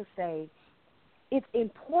that to say it's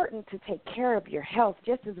important to take care of your health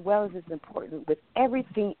just as well as it's important with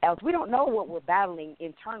everything else. We don't know what we're battling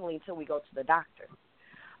internally until we go to the doctor.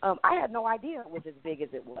 I had no idea it was as big as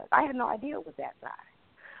it was. I had no idea it was that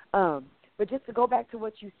size. But just to go back to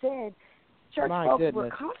what you said, church folks were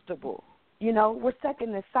comfortable. We're stuck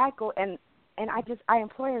in this cycle, and I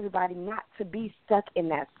implore everybody not to be stuck in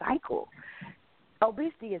that cycle.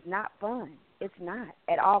 Obesity is not fun. It's not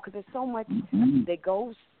at all, because there's so much that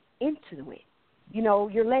goes into it. You know,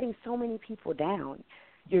 you're letting so many people down.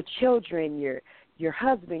 Your children, your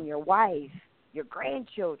husband, your wife, your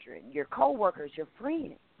grandchildren, your coworkers, your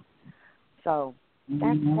friends. So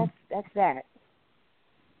that's that.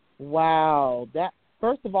 Wow. That,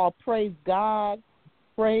 first of all, praise God.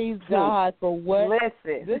 Praise God for what.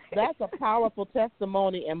 Listen. That's a powerful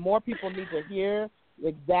testimony, and more people need to hear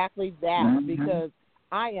exactly that, because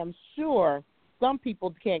I am sure some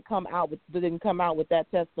people didn't come out with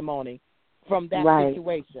that testimony from that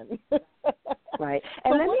situation. Right.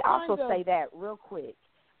 And let me also say that real quick.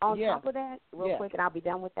 On top of that, real quick, and I'll be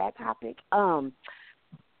done with that topic.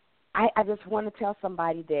 I just want to tell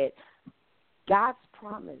somebody that God's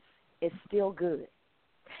promise is still good.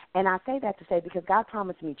 And I say that to say, because God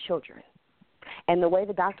promised me children. And the way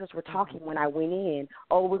the doctors were talking when I went in,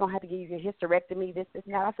 oh, we're going to have to give you a hysterectomy, this,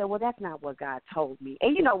 and that. I said, well, that's not what God told me.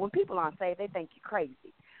 And, you know, when people aren't saved, they think you're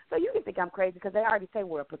crazy. So you can think I'm crazy because they already say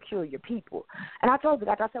we're a peculiar people. And I told the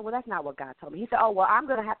doctor, I said, well, that's not what God told me. He said, oh, well, I'm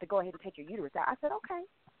going to have to go ahead and take your uterus out. I said, okay.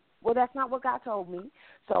 Well, that's not what God told me.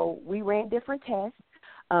 So we ran different tests.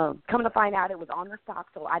 Coming to find out, it was on the stock,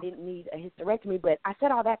 so I didn't need a hysterectomy. But I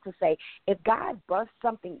said all that to say, if God busts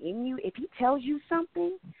something in you, if he tells you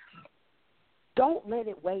something, don't let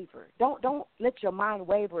it waver. Don't let your mind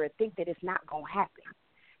waver and think that it's not going to happen.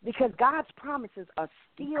 Because God's promises are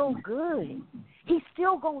still good. He's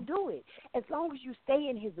still going to do it. As long as you stay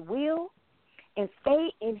in his will and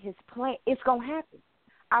stay in his plan, it's going to happen.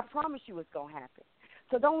 I promise you it's going to happen.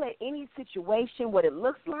 So don't let any situation, what it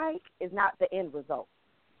looks like, is not the end result.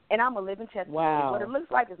 And I'm a living testimony. Wow. What it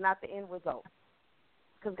looks like is not the end result.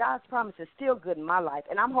 Because God's promise is still good in my life,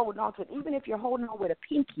 and I'm holding on to it. Even if you're holding on with a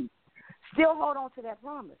pinky, still hold on to that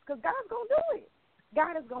promise, because God's going to do it.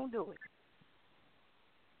 God is going to do it.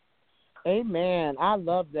 Amen. I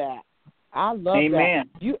love that. I love Amen.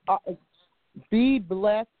 that. You are, be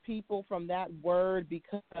blessed, people, from that word,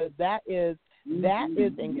 because that is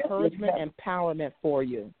encouragement and empowerment for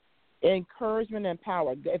you. Encouragement and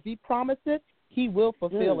power. If he promised it, he will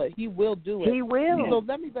fulfill it. He will do it. He will. So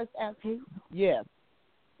let me just ask you. Yes.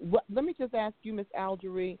 Let me just ask you, Ms.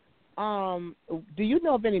 Algerie, do you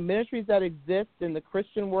know of any ministries that exist in the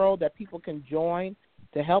Christian world that people can join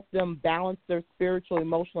to help them balance their spiritual,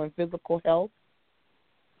 emotional, and physical health?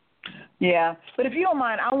 Yeah, but if you don't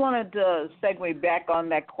mind, I wanted to segue back on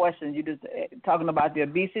that question you just talking about the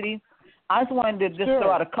obesity. I just wanted to just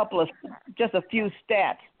throw out a few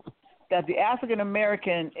stats that the African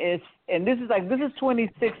American is, and this is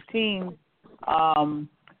 2016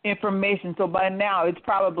 information, so by now it's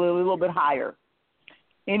probably a little bit higher.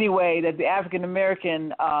 Anyway, that the African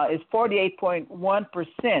American is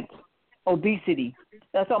 48.1% obesity.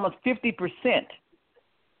 That's almost 50%.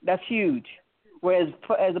 That's huge. Whereas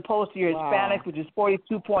as opposed to your Hispanics, which is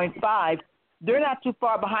 42.5, they're not too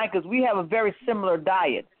far behind because we have a very similar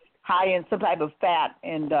diet, high in some type of fat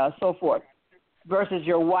and so forth, versus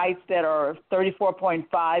your whites that are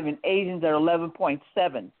 34.5 and Asians that are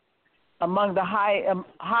 11.7. Among the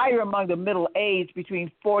higher among the middle age,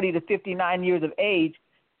 between 40 to 59 years of age,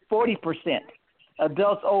 40%.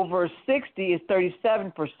 Adults over 60 is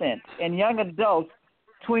 37%, and young adults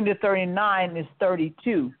 20 to 39 is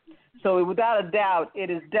 32. So without a doubt, it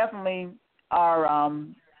is definitely our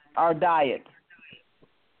diet.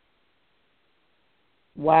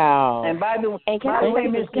 Wow. And by the way,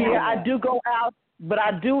 Ms. Kia, I do go out, but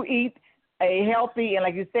I do eat a healthy, and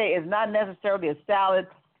like you say, it's not necessarily a salad,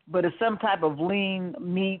 but it's some type of lean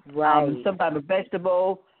meat, some type of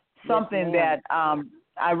vegetable, something that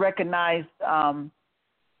I recognize that's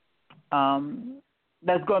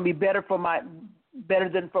going to be better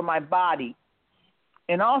than for my body.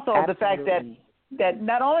 And also the fact that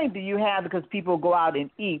not only do you have, because people go out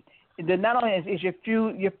and eat, that not only is your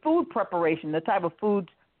food preparation, the type of foods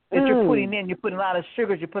that you're putting in, you're putting a lot of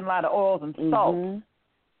sugars, you're putting a lot of oils and salt.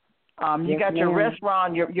 You got your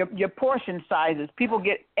restaurant, your portion sizes. People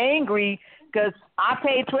get angry because I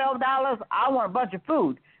paid $12, I want a bunch of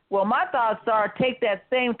food. Well, my thoughts are take that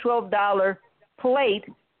same $12 plate,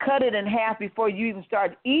 cut it in half before you even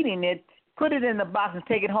start eating it, put it in the box and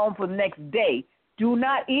take it home for the next day. Do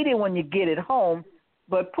not eat it when you get it home,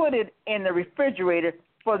 but put it in the refrigerator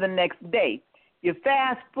for the next day. Your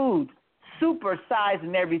fast food, super size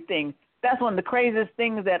and everything, that's one of the craziest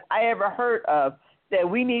things that I ever heard of, that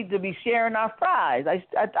we need to be sharing our fries.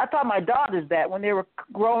 I taught my daughters that when they were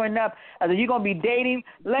growing up. I said, you're going to be dating,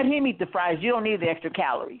 let him eat the fries. You don't need the extra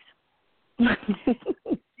calories. You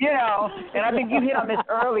know, and I think you hit on this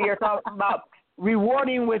earlier, talking about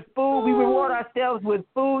rewarding with food. We reward ourselves with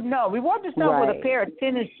food. No, reward yourself with a pair of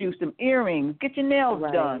tennis shoes, some earrings, get your nails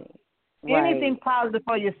done. anything positive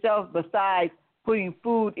for yourself besides putting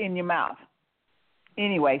food in your mouth.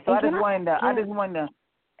 Anyway, so I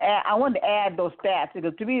wanted to add those stats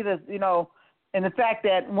because to me, and the fact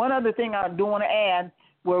that one other thing I do want to add,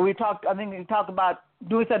 where we talked about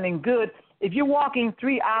doing something good. If you're walking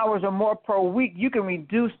 3 hours or more per week, you can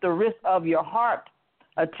reduce the risk of your heart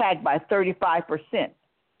attack by 35%.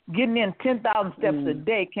 Getting in 10,000 steps a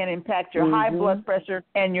day can impact your high blood pressure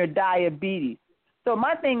and your diabetes. So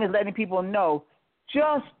my thing is letting people know,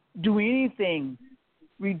 just do anything.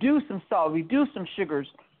 Reduce some salt, reduce some sugars.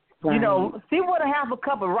 Right. See what a half a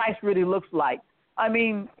cup of rice really looks like. I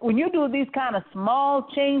mean, when you do these kind of small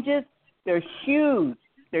changes, they're huge.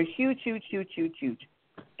 They're huge, huge, huge, huge, huge.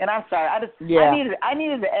 And I'm sorry, I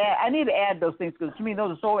needed to add those things because to me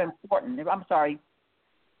those are so important. I'm sorry.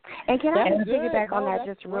 And can I just piggyback on that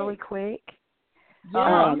just really quick?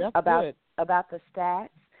 Yeah, about the stats,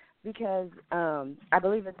 because I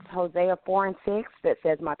believe it's Hosea 4:6 that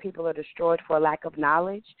says, "My people are destroyed for lack of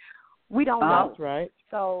knowledge." We don't know. That's right.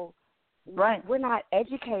 So we're not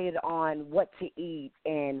educated on what to eat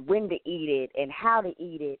and when to eat it and how to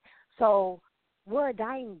eat it. So we're a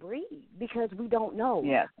dying breed because we don't know.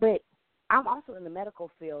 Yeah. But I'm also in the medical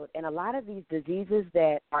field, and a lot of these diseases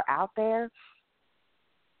that are out there,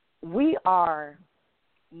 we are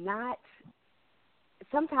not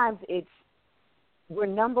 – sometimes we're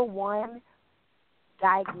number one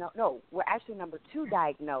diagnosed – no, we're actually number two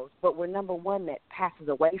diagnosed, but we're number one that passes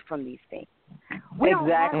away from these things.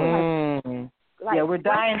 Exactly. We're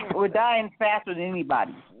dying faster than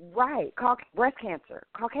anybody. Right. Breast cancer.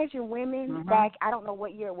 Caucasian women back, I don't know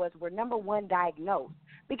what year it was, were number one diagnosed.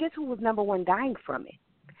 But guess who was number one dying from it?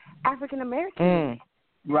 African Americans.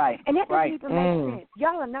 Right. And that doesn't even make sense.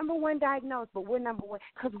 Y'all are number one diagnosed, but we're number one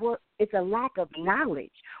because it's a lack of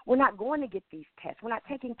knowledge. We're not going to get these tests. We're not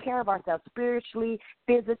taking care of ourselves spiritually,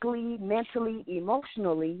 physically, mentally,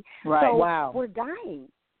 emotionally. Right. So we're dying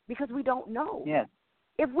because we don't know. Yes.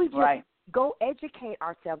 If we just go educate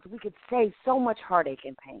ourselves, we could save so much heartache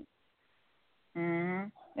and pain.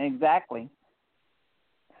 Exactly.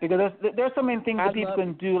 Because there's so many things that people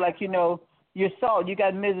can do, like, your salt. You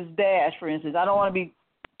got Mrs. Dash, for instance. I don't want to be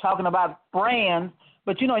talking about brands,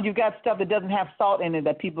 but, you've got stuff that doesn't have salt in it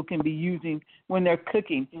that people can be using when they're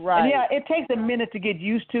cooking. Right. And, it takes a minute to get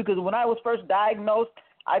used to because when I was first diagnosed,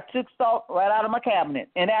 I took salt right out of my cabinet.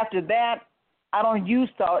 And after that, I don't use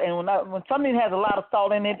salt. And when something has a lot of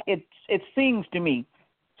salt in it, it stings to me.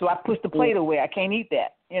 So I push the plate away. I can't eat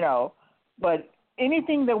that, But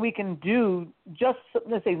anything that we can do, just,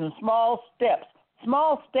 let's say, some small steps,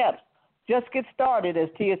 just get started, as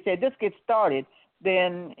Tia said, just get started,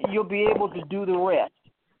 then you'll be able to do the rest.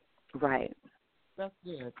 Right. That's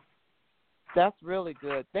good. That's really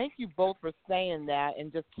good. Thank you both for saying that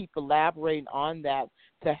and just keep elaborating on that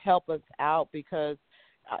to help us out because,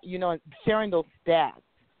 sharing those stats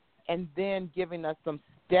and then giving us some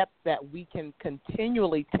steps that we can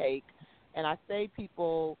continually take. And I say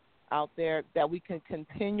people out there that we can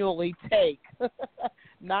continually take,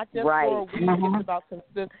 not just for a week. It's about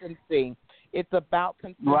consistency. It's about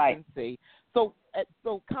consistency. Right.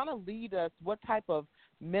 So kind of lead us, what type of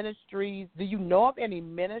ministries, do you know of any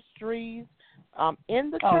ministries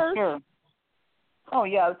in the church? Sure. Oh,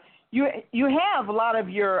 yeah. You have a lot of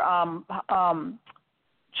your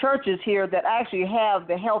churches here that actually have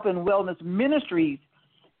the health and wellness ministries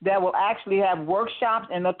that will actually have workshops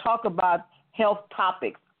and they'll talk about health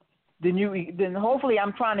topics. Then hopefully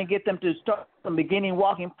I'm trying to get them to start some beginning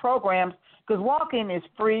walking programs because walking is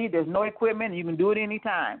free. There's no equipment. You can do it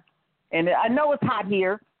anytime. And I know it's hot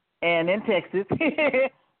here and in Texas,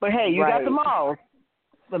 but hey, you got the malls.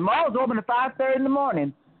 The malls open at 5:30 in the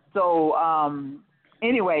morning. So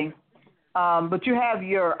anyway, but you have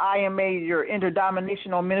your IMA, your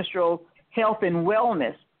Interdenominational Ministerial Health and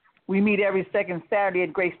Wellness. We meet every second Saturday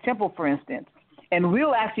at Grace Temple, for instance. And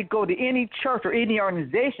we'll actually go to any church or any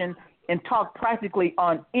organization and talk practically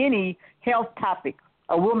on any health topic.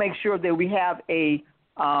 We'll make sure that we have a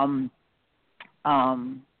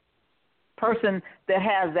person that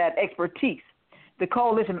has that expertise. The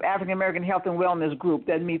Coalition of African American Health and Wellness Group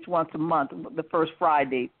that meets once a month, the first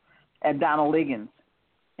Friday at Donald Liggins.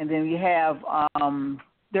 And then you have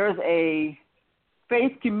there's a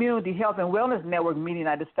Faith Community Health and Wellness Network meeting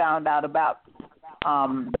I just found out about,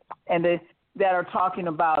 that are talking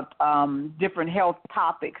about different health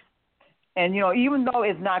topics. And, even though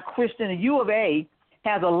it's not Christian, the U of A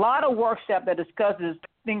has a lot of workshop that discusses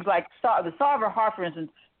things like the Sarver Heart, for instance.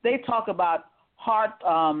 They talk about heart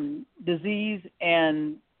disease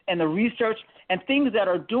and the research and things that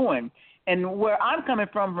are doing. And where I'm coming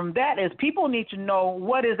from that is people need to know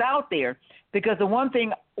what is out there because the one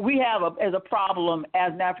thing we have as a problem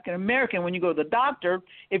as an African American. When you go to the doctor,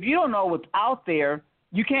 if you don't know what's out there,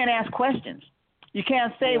 you can't ask questions. You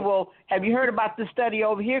can't say, well, have you heard about this study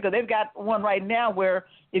over here? Because they've got one right now where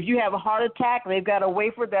if you have a heart attack, they've got a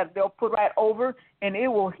wafer that they'll put right over, and it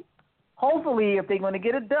will, hopefully, if they're going to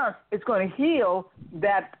get it done, it's going to heal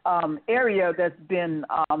that area that's been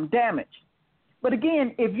damaged. But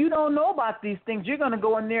again, if you don't know about these things, you're going to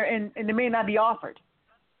go in there and they may not be offered.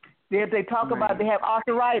 They talk about they have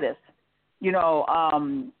arthritis,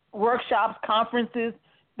 workshops, conferences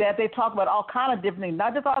that they talk about all kind of different things,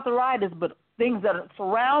 not just arthritis, but things that are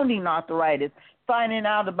surrounding arthritis, finding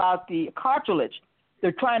out about the cartilage.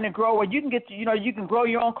 They're trying to grow where you can get, you can grow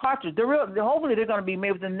your own cartilage. Hopefully they're going to be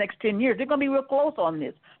made within the next 10 years. They're going to be real close on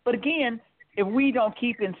this. But again, if we don't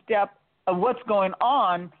keep in step of what's going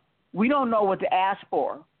on, we don't know what to ask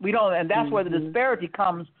for. We don't, and that's where the disparity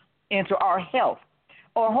comes into our health.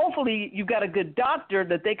 Or hopefully you've got a good doctor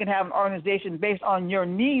that they can have an organization based on your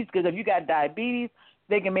needs, because if you got diabetes,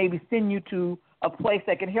 they can maybe send you to a place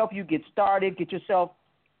that can help you get started, get yourself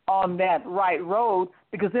on that right road,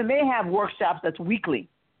 because then they have workshops that's weekly.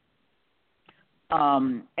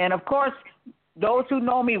 And, of course, those who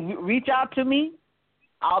know me, reach out to me.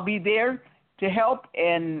 I'll be there to help,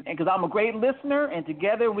 and because I'm a great listener, and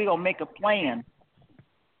together we're going to make a plan.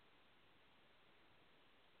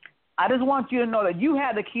 I just want you to know that you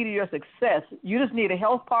have the key to your success. You just need a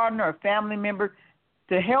health partner or family member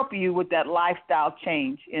to help you with that lifestyle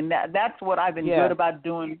change. And that's what I've been good about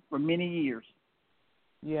doing for many years.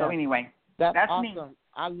 Yeah. So anyway, that's awesome. Me.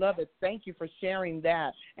 I love it. Thank you for sharing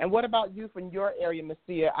that. And what about you from your area,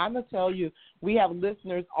 Messia? I'm going to tell you, we have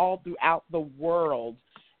listeners all throughout the world.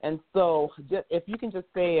 And so if you can just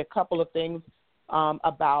say a couple of things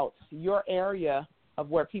about your area of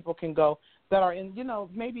where people can go that are in,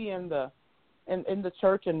 maybe in the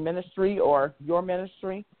church and ministry or your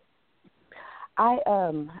ministry. I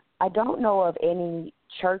don't know of any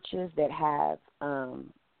churches that have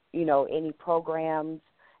any programs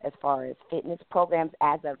as far as fitness programs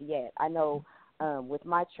as of yet. I know with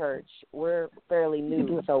my church, we're fairly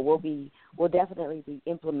new, so we'll definitely be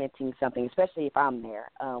implementing something, especially if I'm there.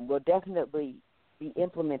 We'll definitely be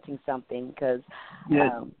implementing something because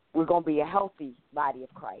we're going to be a healthy body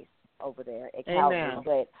of Christ over there at Calvary.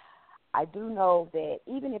 But I do know that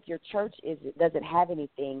even if your church doesn't have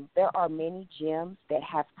anything, there are many gyms that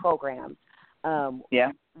have programs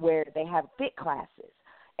where they have fit classes.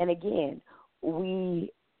 And again,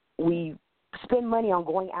 we spend money on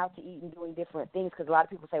going out to eat and doing different things because a lot of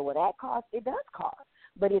people say, well, that costs. It does cost,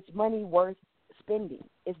 but it's money worth spending.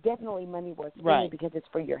 It's definitely money worth spending because it's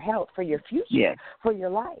for your health, for your future, for your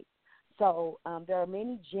life. So there are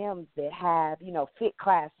many gyms that have, fit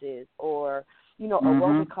classes or,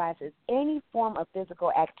 aerobic classes. Any form of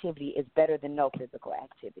physical activity is better than no physical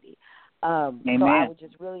activity. So I would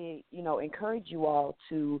just really, encourage you all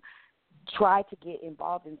to try to get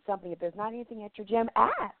involved in something. If there's not anything at your gym,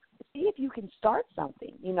 ask. See if you can start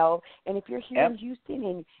something, And if you're here in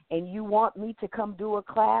Houston and you want me to come do a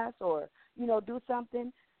class or, do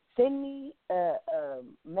something, send me a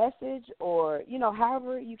message or,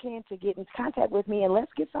 however you can to get in contact with me and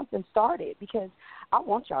let's get something started because I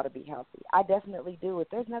want y'all to be healthy. I definitely do. If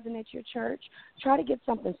there's nothing at your church, try to get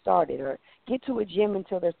something started or get to a gym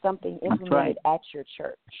until there's something implemented at your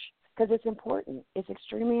church because it's important. It's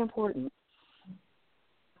extremely important.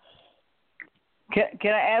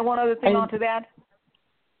 Can I add one other thing onto that?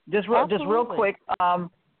 Just real quick.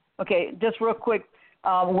 Just real quick.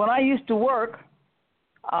 When I used to work,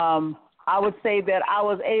 I would say that I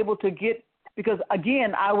was able to get because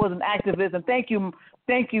again I was an activist, and thank you,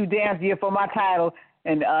 Danzia, for my title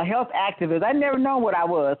and health activist. I never known what I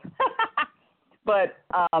was, but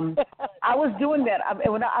I was doing that.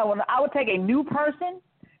 When I would take a new person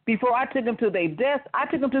before I took them to their desk, I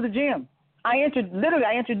took them to the gym. I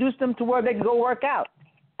introduced them to where they could go work out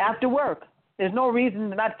after work. There's no reason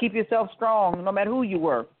to not keep yourself strong, no matter who you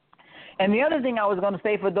were. And the other thing I was going to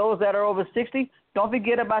say for those that are over 60, don't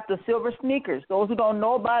forget about the silver sneakers. Those who don't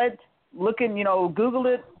know about it, Google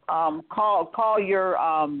it, call your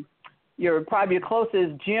probably your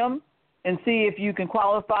closest gym and see if you can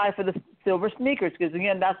qualify for the silver sneakers. Because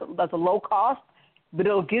again, that's a low cost, but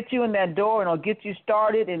it'll get you in that door and it'll get you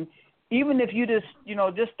started. And even if you just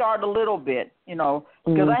start a little bit,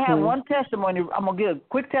 because I have one testimony. I'm gonna give a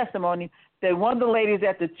quick testimony that one of the ladies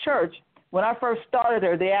at the church, when I first started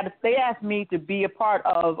her, they asked me to be a part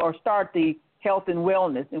of or start the health and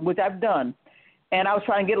wellness, which I've done. And I was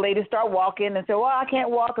trying to get a lady to start walking and say, well, I can't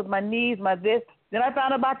walk because my knees, my this. Then I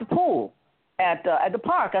found out about the pool at the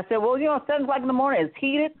park. I said, well, 7 o'clock in the morning, it's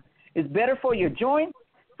heated. It's better for your joints.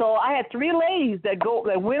 So I had 3 ladies that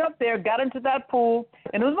went up there, got into that pool,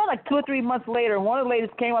 and it was about like 2 or 3 months later, one of the ladies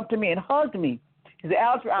came up to me and hugged me. She said,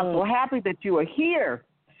 Alex, I'm so happy that you are here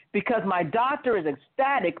because my doctor is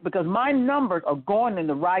ecstatic because my numbers are going in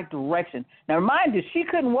the right direction. Now, remind you, she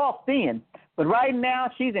couldn't walk then, but right now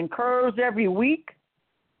she's in curves every week.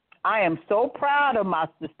 I am so proud of my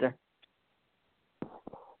sister.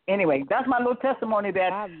 Anyway, that's my little testimony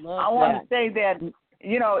that I want to say that,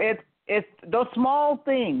 you know, it's those small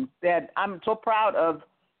things that I'm so proud of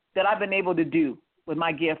that I've been able to do with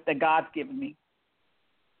my gift that God's given me.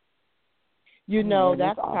 You know,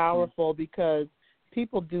 that's awesome. Powerful because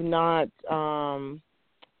people do not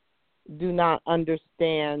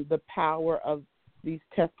understand the power of these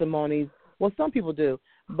testimonies. Well, some people do,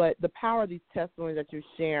 but the power of these testimonies that you're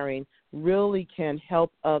sharing really can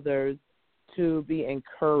help others to be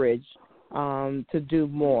encouraged to do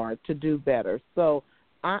more, to do better. So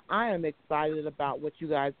I am excited about what you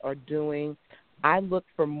guys are doing. I look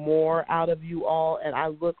for more out of you all, and I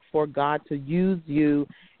look for God to use you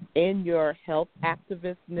in your health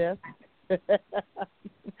activistness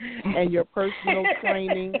and your personal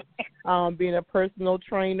training, being a personal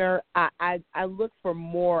trainer. I look for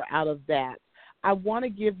more out of that. I want to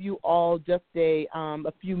give you all just a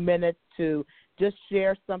few minutes to just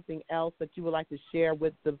share something else that you would like to share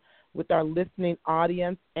with our listening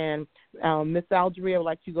audience. And Miss Algeria, I would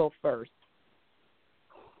like you to go first.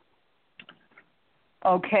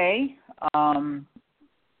 Okay.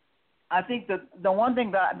 I think the one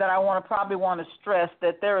thing that I probably want to stress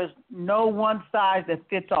that there is no one size that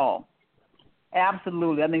fits all.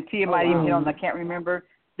 Absolutely. I think Tia might even hit on, I can't remember.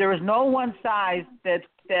 There is no one size that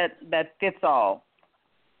fits all.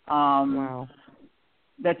 Wow.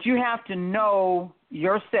 That you have to know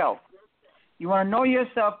yourself. You want to know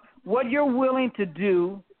yourself, what you're willing to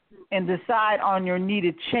do, and decide on your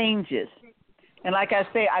needed changes. And like I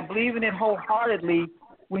say, I believe in it wholeheartedly.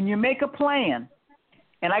 When you make a plan,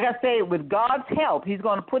 and like I say, with God's help, He's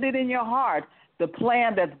going to put it in your heart, the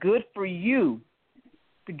plan that's good for you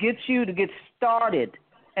to get started.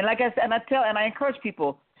 And like I said, and I encourage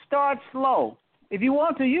people, start slow. If you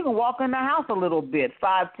want to, you can walk in the house a little bit,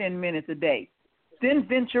 5-10 minutes a day. Then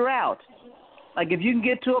venture out. Like if you can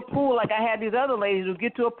get to a pool, like I had these other ladies who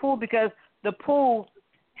get to a pool because the pool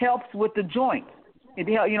helps with the joints.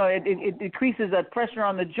 It decreases the pressure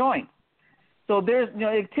on the joints. So there's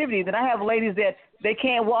activity. Then I have ladies that they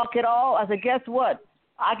can't walk at all. I said, guess what?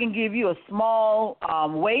 I can give you a small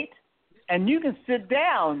weight, and you can sit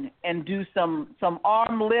down and do some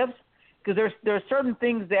arm lifts because there are certain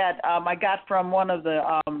things that I got from one of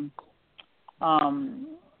the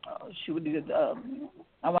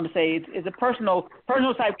I want to say it's a personal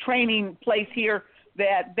type training place here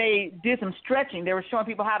that they did some stretching. They were showing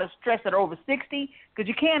people how to stretch that are over 60 because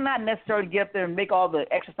you cannot necessarily get up there and make all the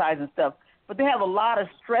exercise and stuff, but they have a lot of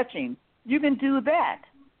stretching. You can do that.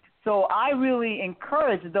 So I really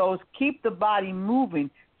encourage those, keep the body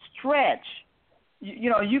moving, stretch.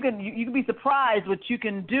 You can be surprised what you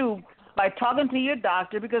can do by talking to your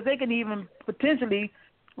doctor because they can even potentially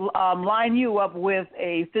line you up with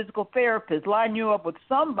a physical therapist, line you up with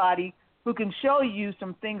somebody who can show you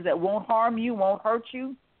some things that won't harm you, won't hurt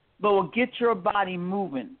you, but will get your body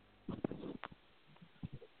moving.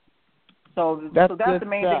 So that's the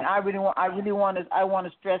main thing I want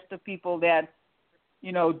to stress to people that,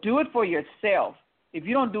 do it for yourself. If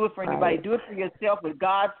you don't do it for anybody, do it for yourself with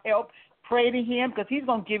God's help. Pray to Him because He's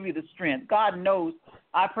going to give you the strength. God knows.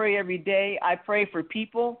 I pray every day. I pray for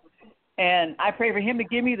people. And I pray for Him to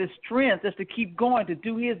give me the strength just to keep going, to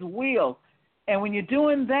do His will. And when you're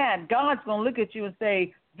doing that, God's going to look at you and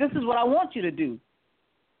say, this is what I want you to do.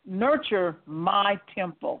 Nurture my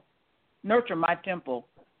temple. Nurture my temple.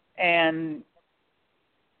 And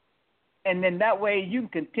then that way you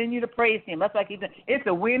can continue to praise Him. That's like it's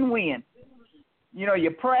a win-win.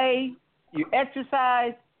 You pray, you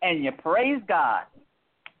exercise, and you praise God.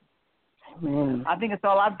 Amen. I think that's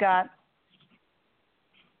all I've got.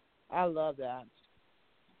 I love that.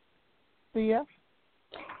 Tia?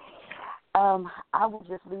 I will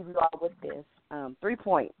just leave you all with this. 3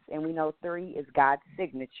 points, and we know 3 is God's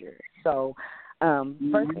signature. So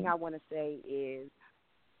first thing I want to say is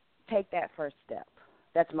take that first step.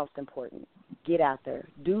 That's most important. Get out there.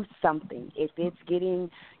 Do something. If it's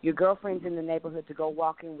getting your girlfriends in the neighborhood to go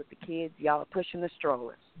walking with the kids, y'all are pushing the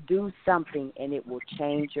strollers. Do something, and it will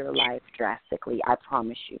change your life drastically. I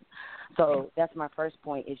promise you. So that's my first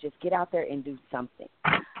point is just get out there and do something.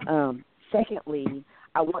 Secondly,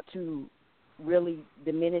 I want to really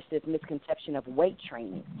diminish this misconception of weight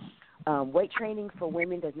training. Weight training for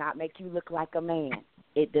women does not make you look like a man.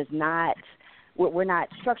 It does not. we're not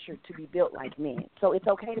structured to be built like men. So it's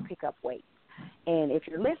okay to pick up weights. And if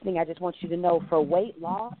you're listening, I just want you to know for weight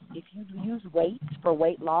loss, if you use weights for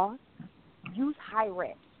weight loss, use high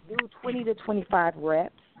reps. Do 20 to 25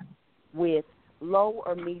 reps with low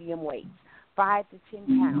or medium weights, 5 to 10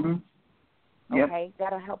 pounds. Yep. Okay,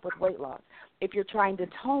 that'll help with weight loss. If you're trying to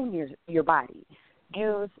tone your body,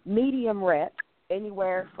 use medium reps,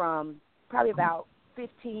 anywhere from probably about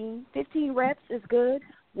 15 reps is good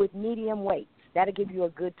with medium weights. That'll give you a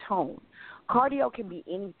good tone. Cardio can be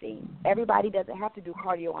anything. Everybody doesn't have to do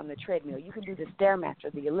cardio on the treadmill. You can do the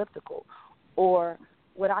Stairmaster, the elliptical, or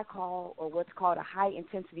what I call, or what's called a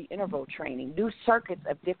high-intensity interval training. Do circuits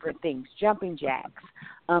of different things, jumping jacks,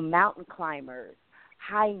 mountain climbers,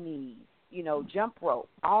 high knees, jump rope.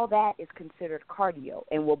 All that is considered cardio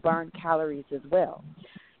and will burn calories as well.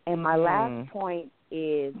 And my last point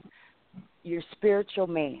is your spiritual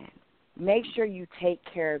man. Make sure you take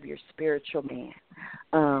care of your spiritual man.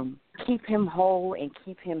 Keep him whole and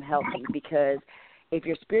keep him healthy, because if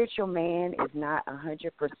your spiritual man is not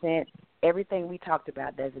 100%, everything we talked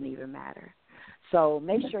about doesn't even matter. So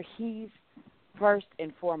make sure he's first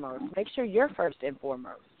and foremost. Make sure you're first and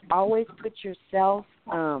foremost. Always put yourself,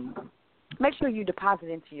 make sure you deposit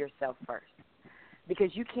into yourself first,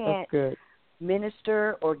 because you can't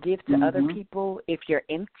minister or give to other people if you're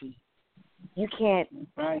empty. You can't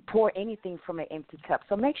pour anything from an empty cup.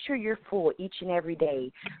 So make sure you're full each and every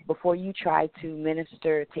day before you try to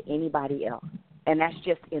minister to anybody else. And that's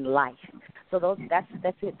just in life. So that's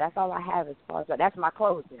it. That's all I have as far as that. That's my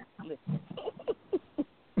closing. Listen.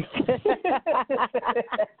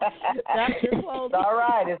 That's your closing. It's all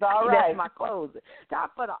right. It's all right. That's my closing. Time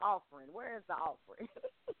for the offering. Where is the offering?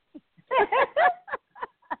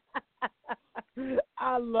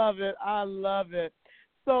 I love it. I love it.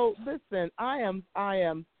 So listen, I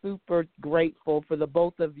am super grateful for the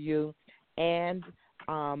both of you, and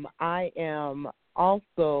I am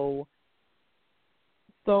also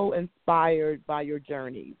so inspired by your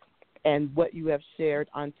journeys and what you have shared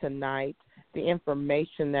on tonight, the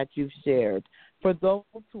information that you've shared. For those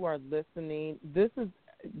who are listening, this is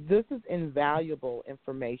invaluable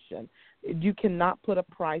information. You cannot put a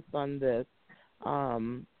price on this.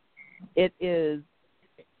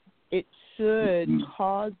 It should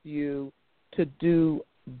cause you to do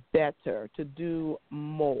better, to do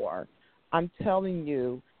more. I'm telling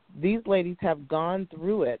you, these ladies have gone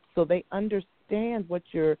through it, so they understand what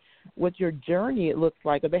your journey looks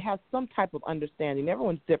like, or they have some type of understanding.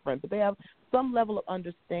 Everyone's different, but they have some level of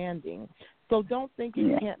understanding. So don't think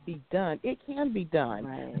it can't be done. It can be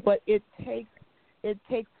done, but it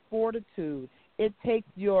takes fortitude. It takes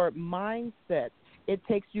your mindset. It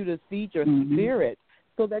takes you to feed your spirit,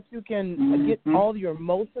 so that you can get all your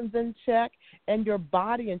emotions in check and your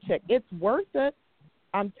body in check. It's worth it.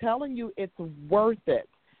 I'm telling you, it's worth it.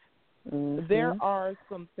 There are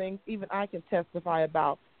some things even I can testify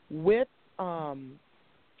about with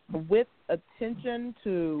attention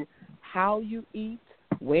to how you eat,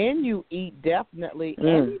 when you eat, definitely,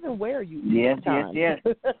 and even where you eat. Yes.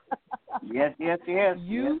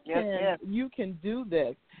 You can do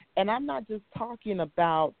this. And I'm not just talking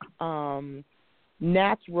about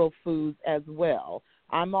natural foods as well.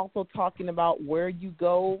 I'm also talking about where you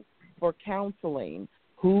go for counseling,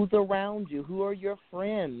 who's around you, who are your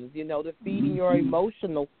friends, to feeding your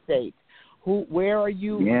emotional state. Where are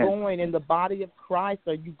you going in the body of Christ?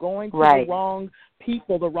 Are you going to the wrong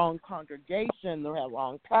people, the wrong congregation, the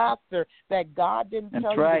wrong pastor that God didn't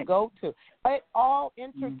tell you to go to? It all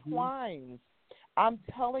intertwines. I'm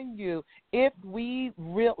telling you, if we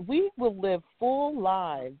will live full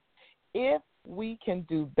lives if we can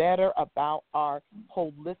do better about our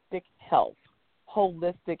holistic health.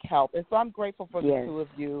 And so I'm grateful for the two of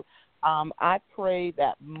you. I pray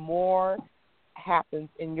that more happens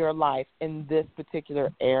in your life in this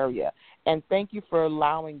particular area. And thank you for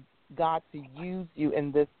allowing God to use you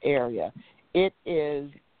in this area.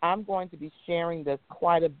 I'm going to be sharing this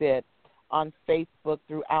quite a bit on Facebook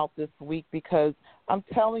throughout this week, because I'm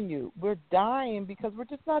telling you, we're dying because we're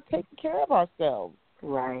just not taking care of ourselves.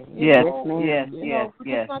 Right. We're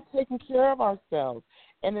just not taking care of ourselves.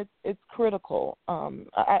 And it's critical.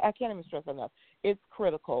 I can't even stress enough. It's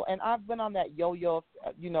critical. And I've been on that yo-yo,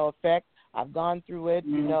 effect. I've gone through it.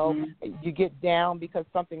 You get down because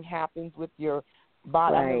something happens with your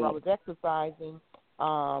body. I remember I was exercising,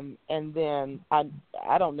 and then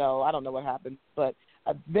I don't know what happened, but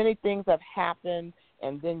many things have happened,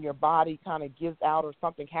 and then your body kind of gives out, or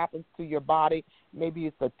something happens to your body. Maybe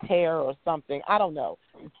it's a tear or something. I don't know.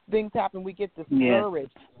 Things happen. We get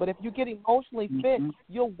discouraged. But if you get emotionally fit,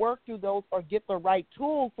 you'll work through those or get the right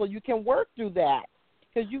tools so you can work through that.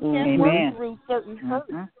 because you can work through certain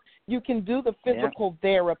hurts. Mm-hmm. You can do the physical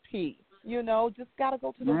therapy. You know, just got to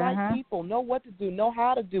go to the right people, know what to do, know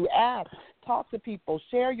how to do, ask, talk to people,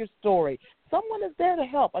 share your story. Someone is there to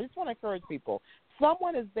help. I just want to encourage people.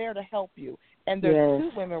 Someone is there to help you. And there's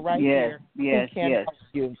two women right here who can help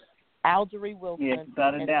you. Algerie Wilson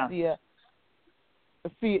and Sia.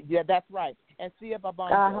 Yeah, that's right. And Sia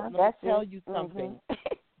Babanjo. Let me tell you something.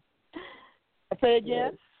 Say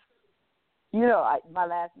again? Yes. You know, my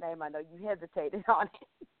last name, I know you hesitated on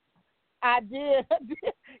it. I did,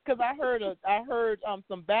 because I heard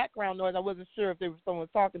some background noise. I wasn't sure if there was someone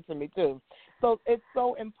talking to me too. So it's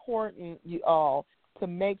so important, you all, to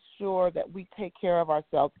make sure that we take care of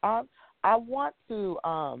ourselves. I want to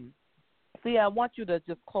I want you to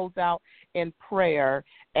just close out in prayer,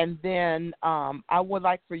 and then I would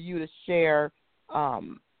like for you to share,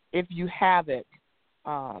 if you have it,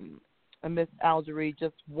 Miss Algerie,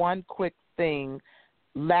 just one quick thing,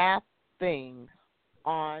 last thing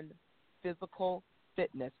on physical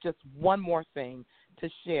fitness, just one more thing to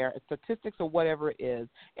share, statistics or whatever it is,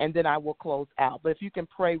 and then I will close out. But if you can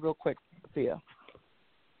pray real quick, Sia.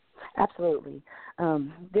 Absolutely.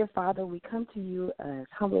 Dear Father, we come to you as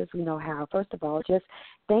humble as we know how. First of all, just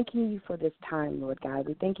thanking you for this time, Lord God.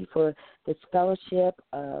 We thank you for this fellowship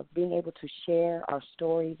of being able to share our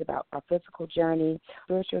stories about our physical journey,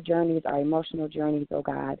 spiritual journeys, our emotional journeys, oh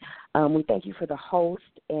God. We thank you for the host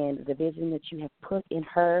and the vision that you have put in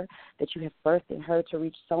her, that you have birthed in her to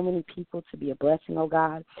reach so many people, to be a blessing, oh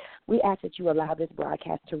God. We ask that you allow this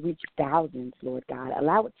broadcast to reach thousands, Lord God.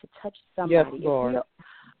 Allow it to touch somebody. Yes, Lord.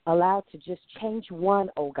 Allowed to just change one,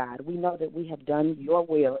 oh God. We know that we have done your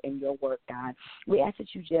will and your work, God. We ask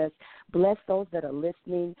that you just bless those that are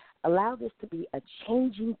listening. Allow this to be a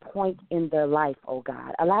changing point in their life, oh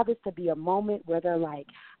God. Allow this to be a moment where they're like,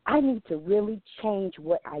 I need to really change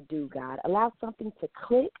what I do, God. Allow something to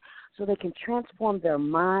click so they can transform their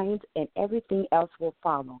minds, and everything else will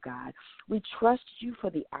follow, God. We trust you for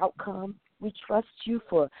the outcome. We trust you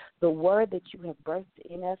for the word that you have birthed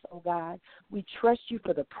in us, oh God. We trust you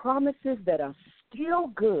for the promises that are still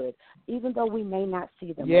good, even though we may not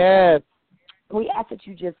see them. Yes. We ask that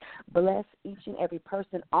you just bless each and every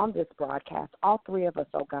person on this broadcast, all three of us,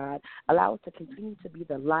 oh God. Allow us to continue to be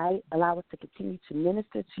the light. Allow us to continue to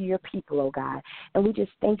minister to your people, oh God. And we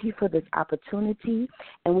just thank you for this opportunity,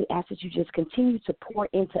 and we ask that you just continue to pour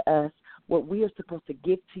into us what we are supposed to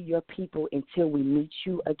give to your people until we meet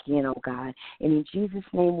you again, oh God. And in Jesus'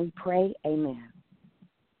 name we pray, amen.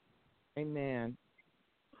 Amen.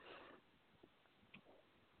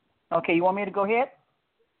 Okay, you want me to go ahead?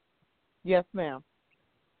 Yes, ma'am.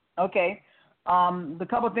 Okay. The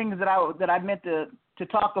couple of things that I meant to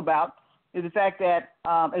talk about is the fact that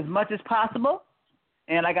as much as possible,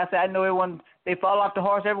 and like I said, I know everyone, they fall off the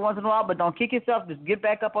horse every once in a while, but don't kick yourself. Just get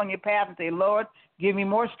back up on your path and say, Lord, give me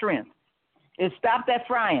more strength. Is stop that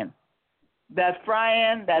frying. That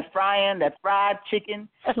fried chicken,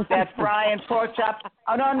 that frying pork chops.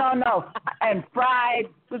 Oh, no. And fried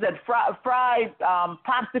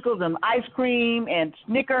popsicles and ice cream and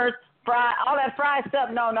Snickers, all that fried stuff.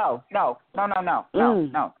 No. But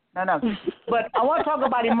I want to talk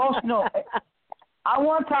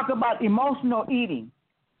about emotional eating.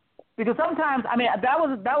 Because sometimes, I mean, that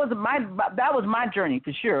was my journey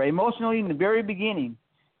for sure. Emotional eating in the very beginning.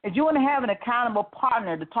 Is you want to have an accountable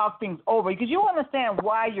partner to talk things over, because you understand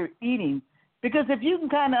why you're eating. Because if you can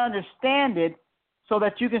kind of understand it, so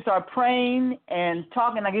that you can start praying and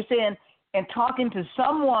talking, like you're saying, and talking to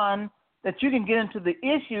someone that you can get into the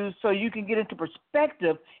issues, so you can get into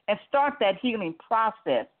perspective and start that healing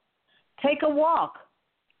process. Take a walk.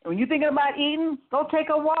 When you're thinking about eating, go take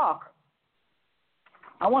a walk.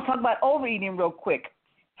 I want to talk about overeating real quick.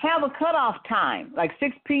 Have a cutoff time. Like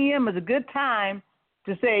 6 p.m. is a good time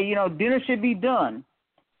to say, dinner should be done.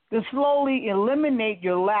 To slowly eliminate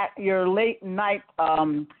your late night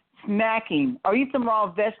snacking, or eat some raw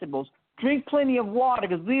vegetables. Drink plenty of water,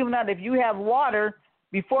 because believe it or not, if you have water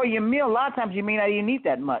before your meal, a lot of times you may not even eat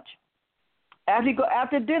that much.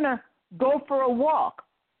 After dinner, go for a walk.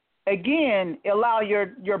 Again, allow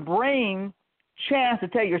your brain chance to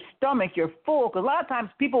tell your stomach you're full, because a lot of times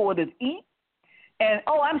people will just eat and,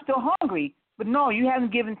 I'm still hungry. But no, you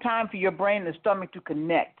haven't given time for your brain and the stomach to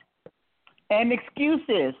connect. And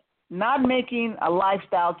excuses, not making a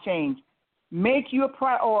lifestyle change. Make you a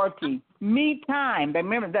priority. Me time.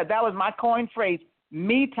 Remember, that was my coin phrase,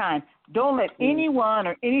 me time. Don't let anyone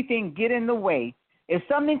or anything get in the way. If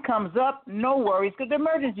something comes up, no worries, because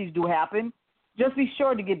emergencies do happen. Just be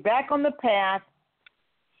sure to get back on the path.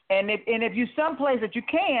 And if you're someplace that you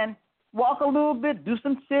can, walk a little bit, do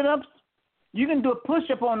some sit-ups, You can do a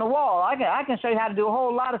push-up on the wall. I can show you how to do a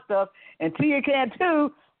whole lot of stuff, and Tia can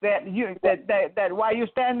too. That while you're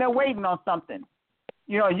standing there waiting on something,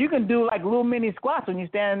 you can do like little mini squats when you're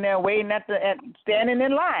standing there waiting at standing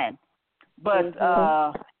in line. But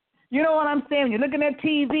you know what I'm saying? When you're looking at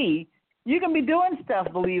TV, you can be doing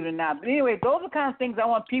stuff, believe it or not. But anyway, those are the kind of things I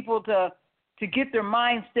want people to get their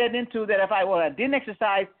mind set into. That if I didn't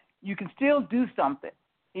exercise, you can still do something.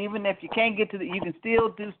 Even if you can't get to you can still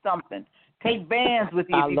do something. Take bands with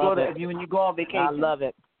you when you go on vacation. I love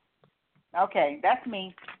it. Okay, that's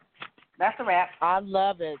me. That's a wrap. I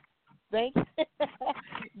love it. Thank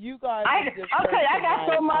you guys. I got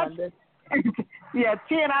so much. Yeah,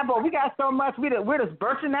 Tia and I both. We got so much. We're just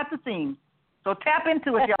bursting at the seams. So tap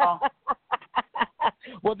into it, y'all.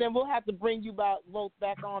 Well, then we'll have to bring you both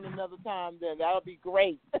back on another time. Then that'll be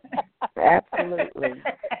great. Absolutely.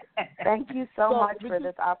 Thank you so much for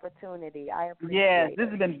this opportunity. I appreciate it. This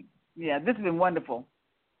has been wonderful.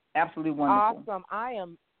 Absolutely wonderful.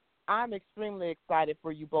 Awesome. I'm extremely excited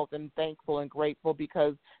for you both and thankful and grateful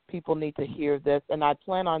because people need to hear this. And I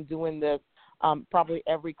plan on doing this probably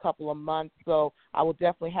every couple of months. So I will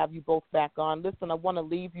definitely have you both back on. Listen, I want to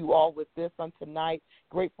leave you all with this on tonight.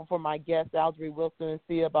 Grateful for my guests, Aldry Wilson and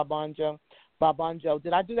Sia Babanjo.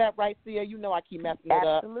 Did I do that right, Sia? You know I keep messing it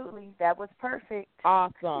up. Absolutely. That was perfect.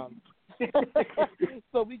 Awesome.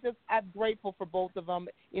 So I'm grateful for both of them.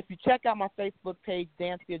 If you check out my Facebook page,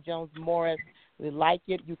 Dancia Jones Morris, we like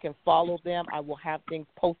it. You can follow them. I will have things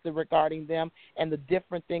posted regarding them and the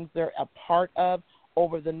different things they're a part of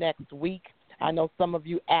over the next week. I know some of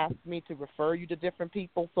you asked me to refer you to different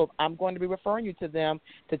people, so I'm going to be referring you to them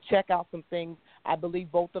to check out some things. I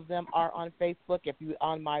believe both of them are on Facebook. If you're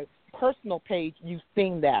on my personal page, you've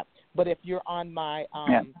seen that. But if you're on my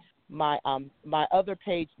my other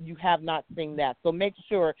page, you have not seen that. So make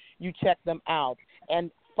sure you check them out and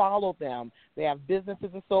follow them. They have businesses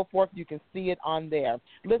and so forth. You can see it on there.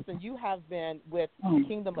 Listen, you have been with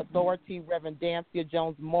Kingdom Authority, Reverend Dancia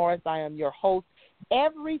Jones Morris. I am your host.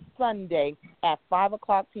 Every Sunday at 5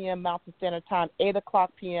 o'clock p.m. Mountain Standard Time, 8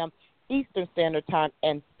 o'clock p.m. Eastern Standard Time,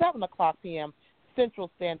 and 7 o'clock p.m. Central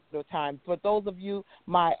Standard Time. For those of you,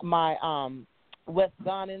 my West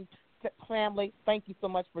Ghana family, thank you so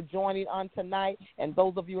much for joining on tonight. And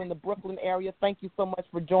those of you in the Brooklyn area, thank you so much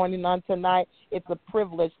for joining on tonight. It's a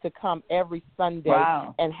privilege to come every Sunday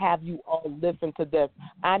and have you all listen to this.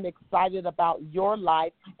 I'm excited about your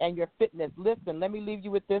life and your fitness. Listen, let me leave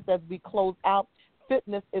you with this as we close out.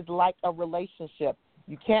 Fitness is like a relationship.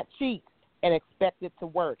 You can't cheat and expect it to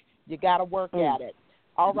work. You got to work at it.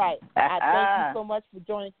 All right. I thank you so much for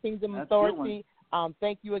joining Kingdom Authority.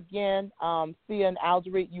 Thank you again. Sia and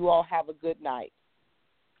Aldry, you all have a good night.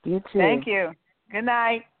 You too. Thank you. Good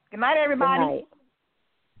night. Good night, everybody.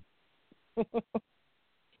 Good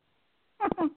night.